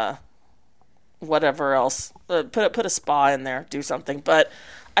whatever else. Put a spa in there, do something. But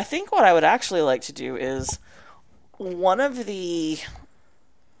I think what I would actually like to do is one of the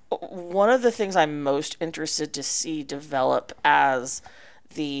things I'm most interested to see develop as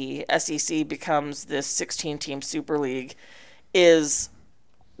the SEC becomes this 16-team Super League is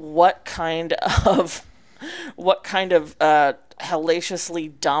what kind of hellaciously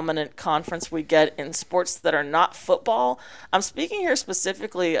dominant conference we get in sports that are not football. I'm speaking here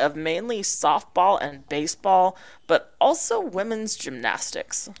specifically of mainly softball and baseball, but also women's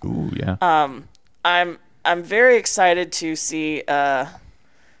gymnastics. Ooh, yeah. I'm very excited to see the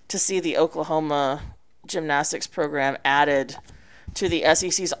Oklahoma gymnastics program added to the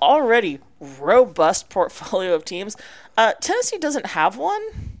SEC's already robust portfolio of teams. Tennessee doesn't have one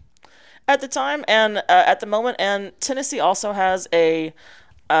at the moment, and Tennessee also has a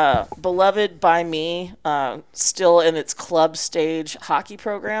beloved by me, still in its club stage hockey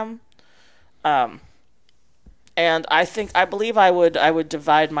program. And I believe I would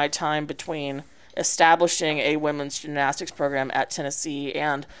divide my time between establishing a women's gymnastics program at Tennessee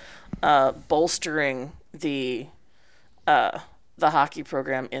and bolstering the hockey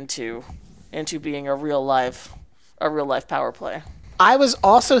program into being a real life power play. I was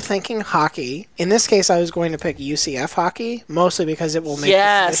also thinking hockey. In this case, I was going to pick UCF hockey, mostly because it will make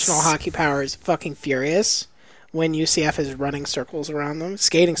the traditional hockey powers fucking furious when UCF is running circles around them,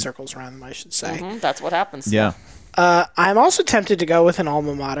 skating circles around them, I should say. Mm-hmm, that's what happens. Yeah. I'm also tempted to go with an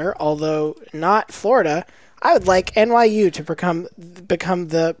alma mater, although not Florida. I would like NYU to become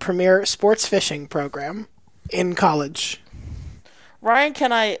the premier sports fishing program in college. Ryan,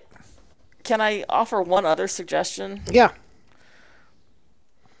 can I offer one other suggestion? Yeah.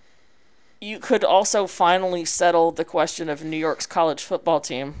 You could also finally settle the question of New York's college football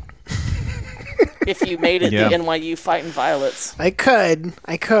team if you made it the NYU Fighting Violets. I could.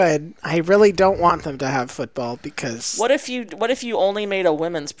 I really don't want them to have football because What if you only made a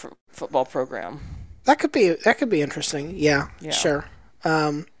women's football program? that could be interesting. Yeah. Sure.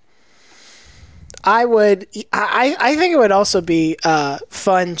 I think it would also be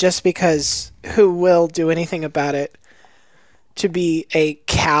fun just because who will do anything about it to be a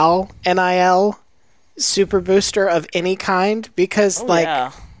Cal NIL super booster of any kind because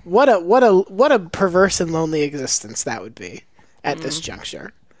what a perverse and lonely existence that would be at this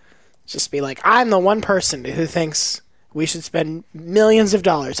juncture. Just be like, I'm the one person who thinks we should spend millions of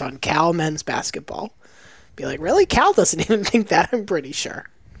dollars on Cal men's basketball. Be like, really? Cal doesn't even think that, I'm pretty sure.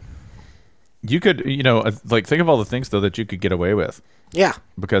 You could, think of all the things, though, that you could get away with. Yeah.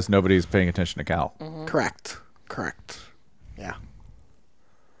 Because nobody's paying attention to Cal. Mm-hmm. Correct. Yeah.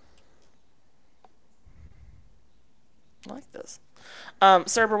 I like this.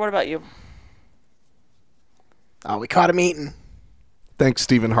 Cerber, what about you? Oh, we caught him eating. Thanks,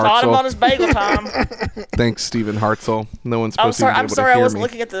 Stephen Hartzell. Caught him on his bagel time. Thanks, Stephen Hartzell. No one's supposed to be able I'm to sorry, hear I wasn't me.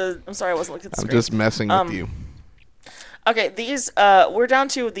 looking at the. I'm sorry, I wasn't looking at the I'm screen. just messing with you. Okay, these we're down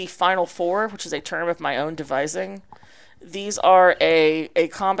to the final four, which is a term of my own devising. These are a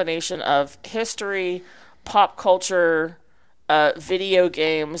combination of history, pop culture, video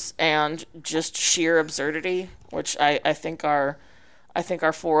games, and just sheer absurdity, which I think are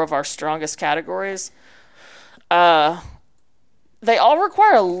four of our strongest categories. They all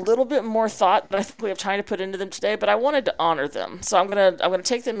require a little bit more thought than I think we have time to put into them today, but I wanted to honor them. So I'm gonna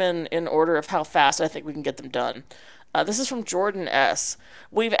take them in order of how fast I think we can get them done. This is from Jordan S.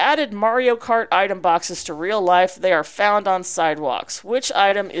 We've added Mario Kart item boxes to real life. They are found on sidewalks. Which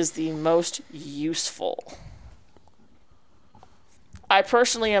item is the most useful? I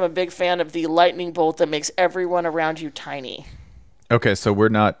personally am a big fan of the lightning bolt that makes everyone around you tiny. Okay, so we're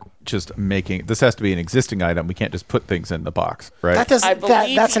not just making... This has to be an existing item. We can't just put things in the box, right?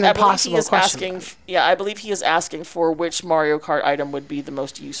 That's an impossible question. I believe he is asking for which Mario Kart item would be the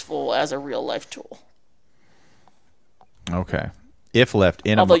most useful as a real-life tool. Okay. If left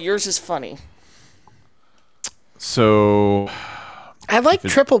in Although yours is funny. So... I like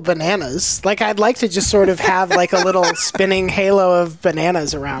triple bananas. Like, I'd like to just sort of have like a little spinning halo of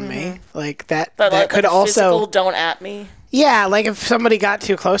bananas around me. Like that could also... Physical don't at me. Yeah, like if somebody got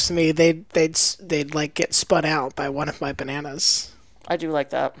too close to me, they'd like get spun out by one of my bananas. I do like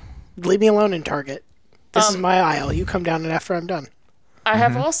that. Leave me alone in Target. This is my aisle. You come down it after I'm done. I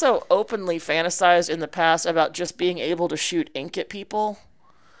have also openly fantasized in the past about just being able to shoot ink at people.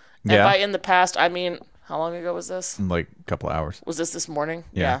 And by in the past, I mean, how long ago was this? Like a couple of hours. Was this morning?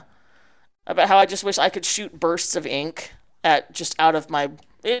 Yeah. About how I just wish I could shoot bursts of ink at just out of my...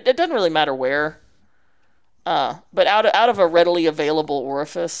 It doesn't really matter where. But out of a readily available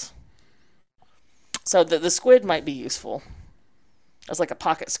orifice. So the squid might be useful. As like a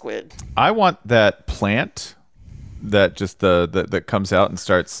pocket squid. I want that plant that just that comes out and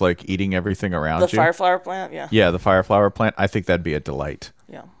starts like eating everything around you. The fireflower plant, yeah. Yeah, the fireflower plant. I think that'd be a delight.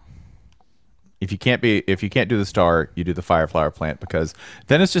 Yeah. If you can't do the star, you do the fireflower plant, because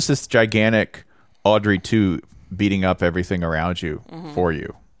then it's just this gigantic Audrey 2 beating up everything around you for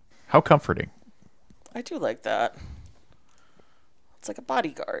you. How comforting. I do like that. It's like a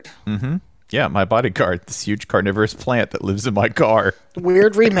bodyguard. Mm-hmm. Yeah, my bodyguard, this huge carnivorous plant that lives in my car.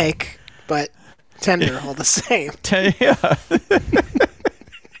 Weird remake, but tender all the same. Yeah.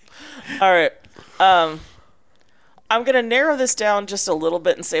 All right. I'm going to narrow this down just a little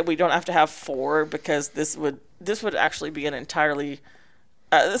bit and say we don't have to have 4, because this would actually be an entirely...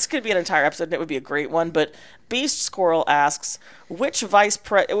 this could be an entire episode, and it would be a great one. But Beast Squirrel asks, which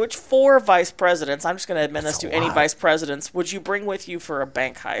 4 vice presidents, I'm just going to admit this to any vice presidents, would you bring with you for a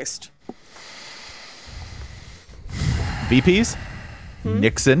bank heist? VPs?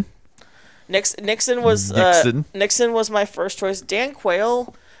 Nixon. Nixon was my first choice. Dan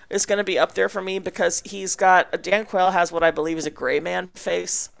Quayle is going to be up there for me because Dan Quayle has what I believe is a gray man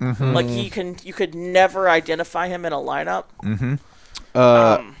face. Mm-hmm. Like you could never identify him in a lineup. Mm-hmm.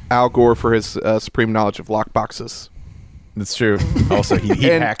 Al Gore for his supreme knowledge of lockboxes. That's true. Also, he'd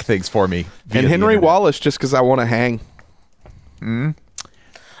hack things for me. And Henry Wallace, just because I want to hang. Mm-hmm.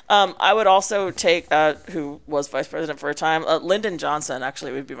 I would also take, who was vice president for a time, Lyndon Johnson.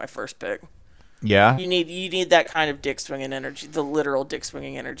 Actually, would be my first pick. Yeah. You need that kind of dick swinging energy, the literal dick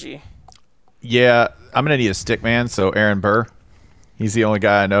swinging energy. Yeah, I'm gonna need a stick man. So Aaron Burr, he's the only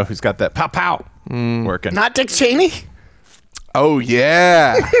guy I know who's got that pow pow working. Not Dick Cheney. Oh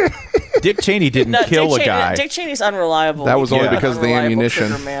yeah. Dick Cheney didn't kill a guy. Dick Cheney's unreliable. That was only because of the ammunition.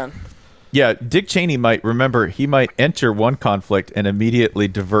 Man. Yeah, Dick Cheney might enter one conflict and immediately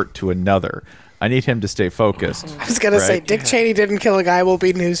divert to another. I need him to stay focused. I was going to say, Dick Cheney didn't kill a guy will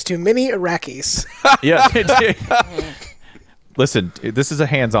be news to many Iraqis. Yeah. Listen, this is a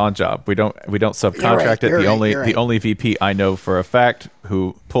hands-on job. We don't subcontract it. The only VP I know for a fact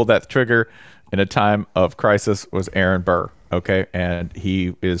who pulled that trigger in a time of crisis was Aaron Burr. Okay, and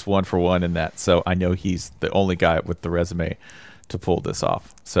he is 1 for 1 in that. So I know he's the only guy with the resume to pull this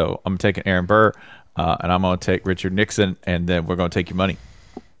off. So I'm taking Aaron Burr, and I'm going to take Richard Nixon, and then we're going to take your money.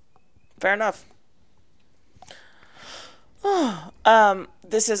 Fair enough.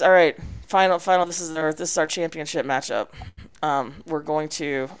 This is all right. Final. This is our championship matchup. We're going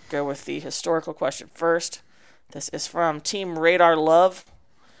to go with the historical question first. This is from Team Radar Love.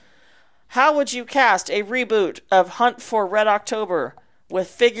 How would you cast a reboot of Hunt for Red October with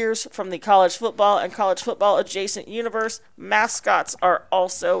figures from the college football and college football adjacent universe? Mascots are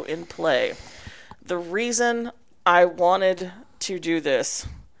also in play. The reason I wanted to do this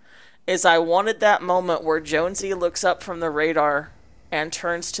is I wanted that moment where Jonesy looks up from the radar and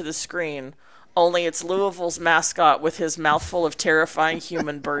turns to the screen, only it's Louisville's mascot with his mouthful of terrifying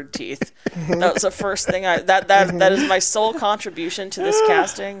human bird teeth. That was the first thing that is my sole contribution to this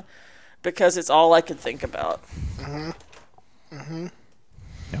casting, because it's all I could think about. Mm-hmm. Mm-hmm.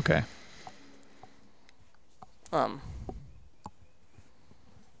 Okay.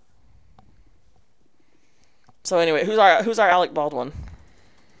 So anyway, who's our Alec Baldwin?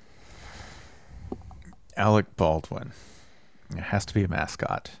 Alec Baldwin. It has to be a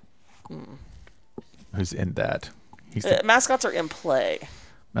mascot. Who's in that? Mascots are in play.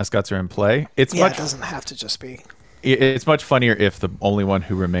 Mascots are in play. It doesn't have to just be. It's much funnier if the only one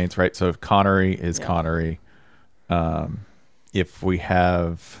who remains, right? So if Connery is Connery, if we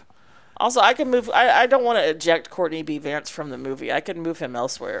have... Also, I can move... I don't want to eject Courtney B. Vance from the movie. I could move him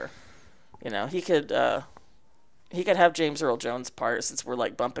elsewhere. He could have James Earl Jones' part since we're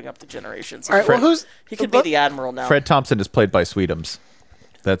like bumping up the generations. All right, he could be the Admiral now. Fred Thompson is played by Sweetums.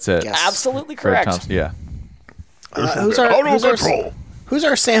 That's it. Yes. Absolutely correct. Fred Thompson, yeah. Who's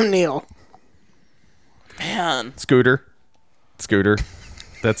our Sam Neill? Man. Scooter.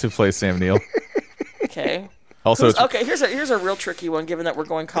 That's who plays Sam Neill. Okay. Also, here's a real tricky one. Given that we're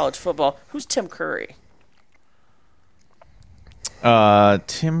going college football, who's Tim Curry?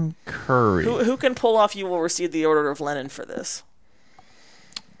 Tim Curry. Who can pull off "You will receive the Order of Lenin" for this?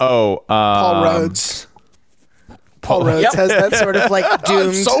 Oh, Paul Rhodes. Paul Rhodes has that sort of like doomed.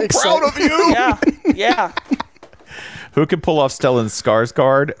 I'm so proud of you. Yeah. Who can pull off Stellan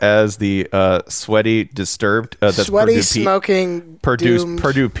Skarsgård as the sweaty, disturbed, that's sweaty, Purdue smoking, Pete.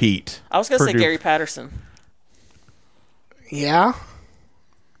 Purdue Pete. I was gonna say Gary Patterson. Yeah.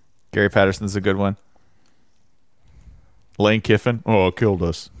 Gary Patterson's a good one. Lane Kiffin. Oh, it killed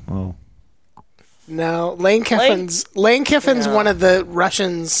us. Oh. No, Lane Kiffin's one of the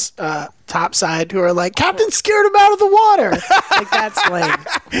Russians topside who are like, Captain scared him out of the water. Like, that's Lane.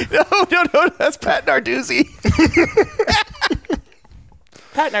 No, that's Pat Narduzzi.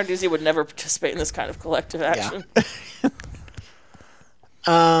 Pat Narduzzi would never participate in this kind of collective action.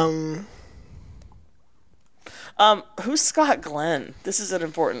 Who's Scott Glenn? This is an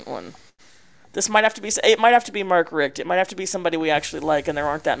important one. This might have to be. It might have to be Mark Richt. It might have to be somebody we actually like, and there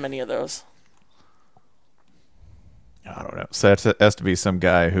aren't that many of those. I don't know. So it has to be some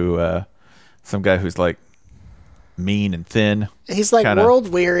guy who's like mean and thin. He's like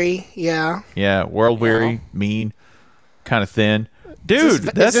world weary. Yeah. Yeah, world weary, mean, kind of thin.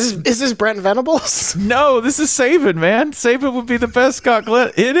 Dude, is this Brent Venables? No, this is Saban, man. Saban would be the best Scott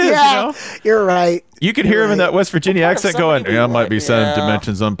Glenn. It is, yeah, you're right. You can hear him in that West Virginia accent going, I might be sending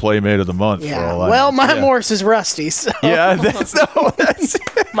Dimensions on Playmate of the Month. Yeah. Well, my Morse is rusty, so. Yeah, that's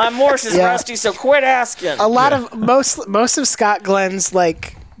my Morse is rusty, so quit asking. A lot of most of Scott Glenn's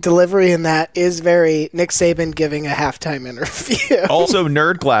like delivery in that is very Nick Saban giving a halftime interview. Also,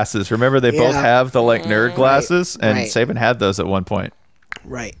 nerd glasses. Remember, they both have the like nerd glasses, and Saban had those at one point.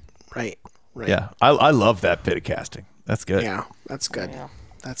 Right. Yeah, I love that bit of casting. That's good. Yeah, that's good. Yeah.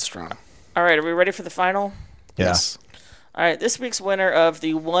 That's strong. All right, are we ready for the final? Yeah. Yes. All right, this week's winner of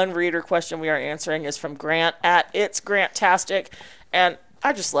the one reader question we are answering is from Grant at It's Grantastic, and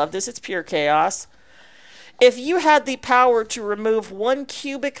I just love this. It's pure chaos. If you had the power to remove 1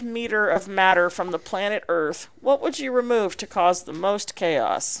 cubic meter of matter from the planet Earth, what would you remove to cause the most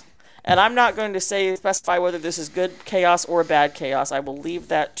chaos? And I'm not going to specify whether this is good chaos or bad chaos. I will leave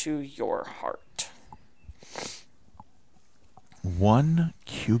that to your heart. 1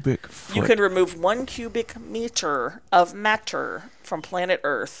 cubic foot. You can remove 1 cubic meter of matter from planet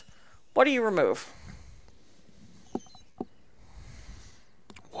Earth. What do you remove?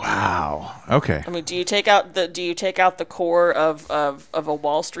 Wow. Okay. I mean, do you take out the core of a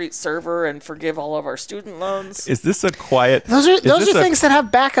Wall Street server and forgive all of our student loans? Is this a quiet? Those are things that have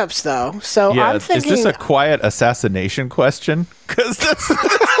backups, though. So yeah, I'm thinking, is this a quiet assassination question? Because that's.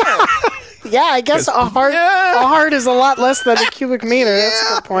 Yeah, I guess a heart is a lot less than a cubic meter. That's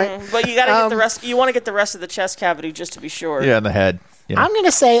a good point. But you gotta get the rest. You want to get the rest of the chest cavity just to be sure. Yeah, in the head. Yeah. I'm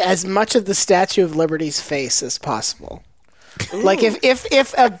gonna say as much of the Statue of Liberty's face as possible. Ooh. Like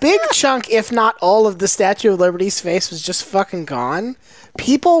if a big chunk, if not all of the Statue of Liberty's face was just fucking gone,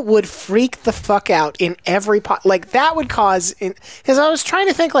 people would freak the fuck out in every like that would cause. Because I was trying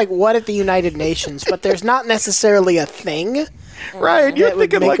to think like what at the United Nations, but there's not necessarily a thing. Right, you're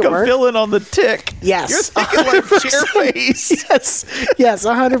thinking like a villain on the Tick. Yes, you're thinking like Chairface. Yes,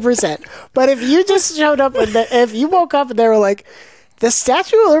 100%. But if you just showed up and if you woke up and they were like, the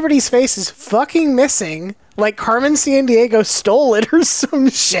Statue of Liberty's face is fucking missing, like Carmen Sandiego stole it or some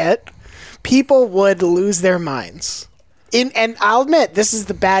shit, people would lose their minds. And I'll admit this is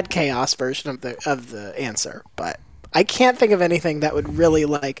the bad chaos version of the answer, but I can't think of anything that would really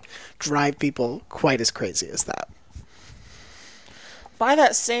like drive people quite as crazy as that. By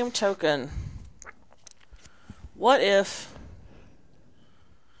that same token, what if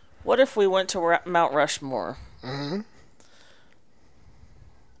we went to Mount Rushmore? Mm-hmm.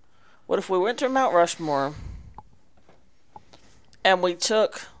 What if we went to Mount Rushmore and we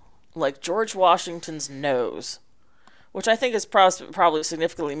took like George Washington's nose, which I think is probably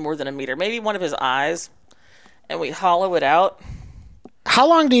significantly more than a meter, maybe one of his eyes, and we hollow it out. How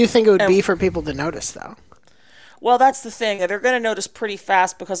long do you think it would be for people to notice, though? Well, that's the thing. They're going to notice pretty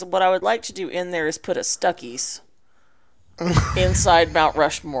fast, because what I would like to do in there is put a Stuckey's inside Mount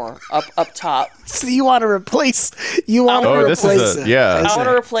Rushmore up top. So you want to replace? You want to replace it? Yeah. I want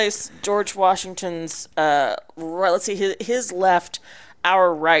to replace George Washington's. Let's see, his left,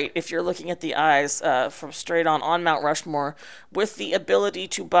 our right. If you're looking at the eyes from straight on Mount Rushmore, with the ability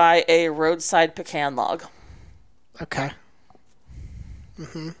to buy a roadside pecan log. Okay.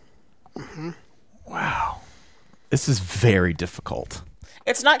 Wow. This is very difficult.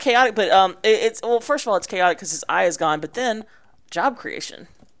 It's not chaotic, but it's well. First of all, it's chaotic because his eye is gone. But then, job creation.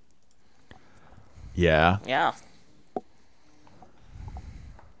 Yeah. Yeah.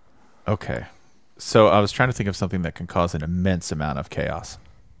 Okay. So I was trying to think of something that can cause an immense amount of chaos,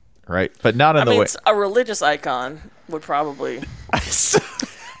 right? But not in the way. It's a religious icon would probably.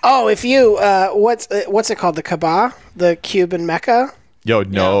 Oh, if you what's it called? The Kaaba, the cube in Mecca. Yo,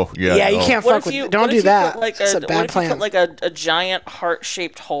 no. Yeah, you can't fuck with it. Don't do that. It's a bad plan. What if you put like a giant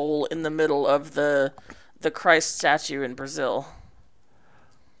heart-shaped hole in the middle of the Christ statue in Brazil?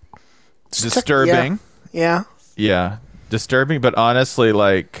 Disturbing. Yeah. Yeah. Disturbing, but honestly,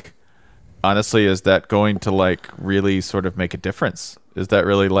 is that going to like really sort of make a difference? Is that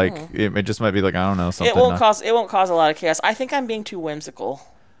really like it just might be like, I don't know, something. It won't cause a lot of chaos. I think I'm being too whimsical.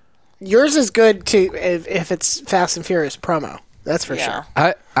 Yours is good too if it's Fast and Furious promo. That's for sure.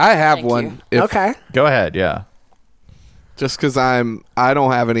 I have Thank one. Okay. Go ahead, yeah. Just because I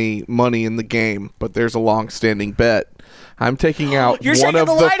don't have any money in the game, but there's a long-standing bet. I'm taking out You're one shaking of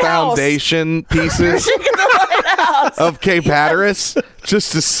the the lighthouse. foundation pieces of Cape Hatteras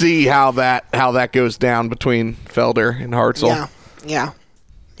just to see how that goes down between Felder and Hartzell. Yeah.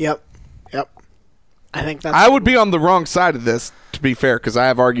 Yep. I think that's. I would be on the wrong side of this, to be fair, because I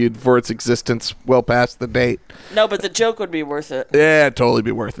have argued for its existence well past the date. No, but the joke would be worth it. Yeah, it'd totally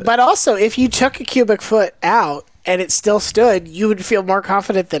be worth it. But also, if you took a cubic foot out and it still stood, you would feel more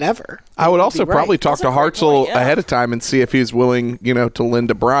confident than ever. I would also probably talk to That's a great Hartzell point, yeah. ahead of time and see if he's willing, to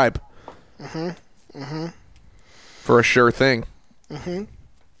lend a bribe. For a sure thing.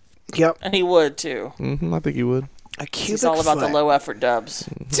 Yep. And he would too. I think he would. A cubic He's all about foot. the low effort dubs.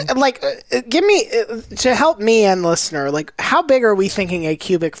 Give me to help me and listener. Like, how big are we thinking a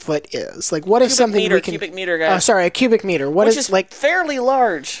cubic foot is? Like, what is something we can? Cubic meter, guys. Oh, sorry, a cubic meter. What Which is is like? fairly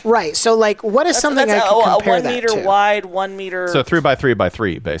large. Right. So, like, what is something I can compare a 1 that meter to? wide, 1 meter. So 3 by 3 by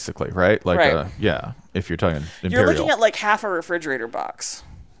 3, basically, right? Like, Right. yeah. If you're talking imperial. You're looking at like half a refrigerator box.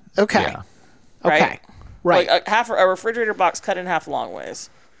 Okay. Yeah. Okay. Right. Like half a refrigerator box cut in half long ways.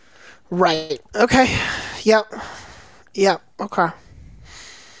 Right. Okay. Yep. Okay.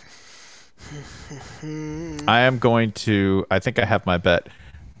 I think I have my bet.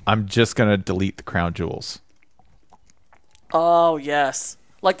 I'm just going to delete the crown jewels. Oh yes,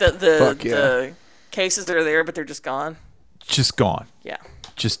 like the Fuck yeah. the cases that are there, but they're just gone. Just gone. Yeah.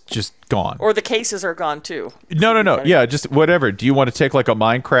 Just gone. Or the cases are gone too. No. Yeah, just whatever. Do you want to take like a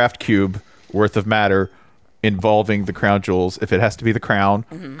Minecraft cube worth of matter involving the crown jewels? If it has to be the crown,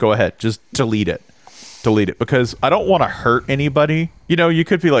 go ahead. Just delete it. Because I don't want to hurt anybody. You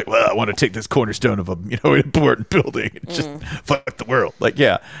could be like, well, I want to take this cornerstone of a important building and just fuck the world. Like,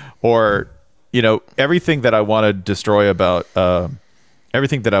 yeah. Or, everything that I want to destroy about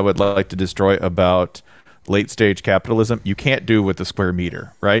everything that I would like to destroy about late stage capitalism, you can't do with the square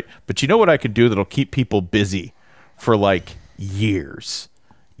meter, right? But you know what I could do that'll keep people busy for like years?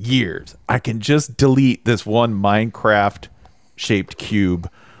 I can just delete this one Minecraft shaped cube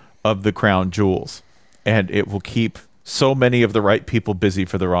of the crown jewels, and it will keep so many of the right people busy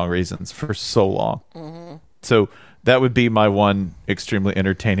for the wrong reasons for so long. So that would be my one extremely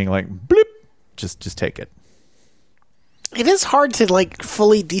entertaining, like, bloop, just take it. It is hard to like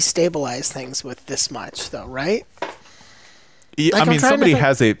fully destabilize things with this much, though, right? Yeah, Like, I mean, I'm trying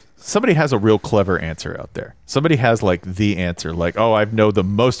to somebody has a real clever answer out there. Somebody has like the answer, like, oh, I know the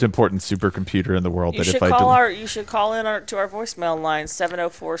most important supercomputer in the world. You should call in to our voicemail line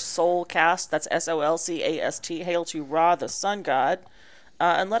 704-SOULCAST. That's SOLCAST. Hail to Ra, the sun god,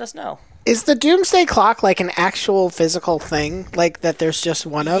 and let us know. Is the doomsday clock like an actual physical thing, like that there's just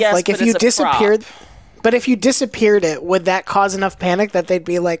one of? Yes, like if but you it's a disappeared, but if you disappeared it, would that cause enough panic that they'd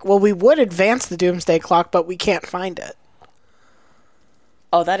be like, well, we would advance the doomsday clock, but we can't find it?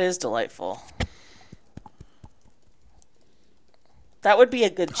 Oh, that is delightful. That would be a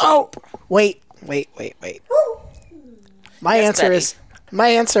good joke. Oh, wait. My answer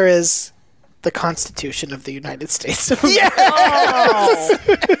is the Constitution of the United States of America. Oh.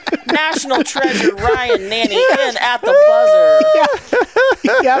 National treasure Ryan Nanny in at the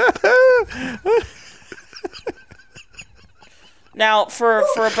buzzer. Yep. Now, for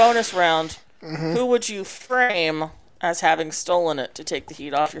a bonus round, who would you frame as having stolen it to take the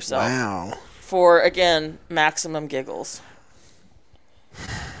heat off yourself? Wow. For, again, maximum giggles.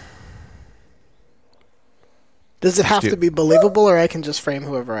 Does it have to be believable, or I can just frame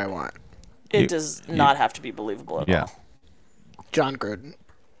whoever I want? It does not have to be believable at all. John Gruden.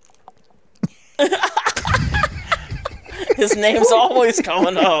 His name's always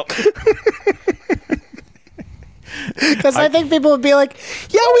coming up. Because I think people would be like,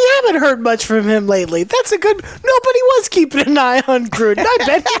 yeah, we haven't heard much from him lately. That's a good... Nobody was keeping an eye on Gruden. I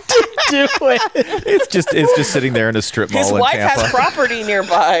bet he did do it. It's just sitting there in a strip mall His in wife Tampa. has property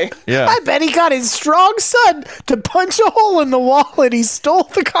nearby. Yeah. I bet he got his strong son to punch a hole in the wall and he stole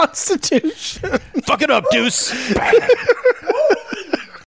the Constitution. Fuck it up, Deuce.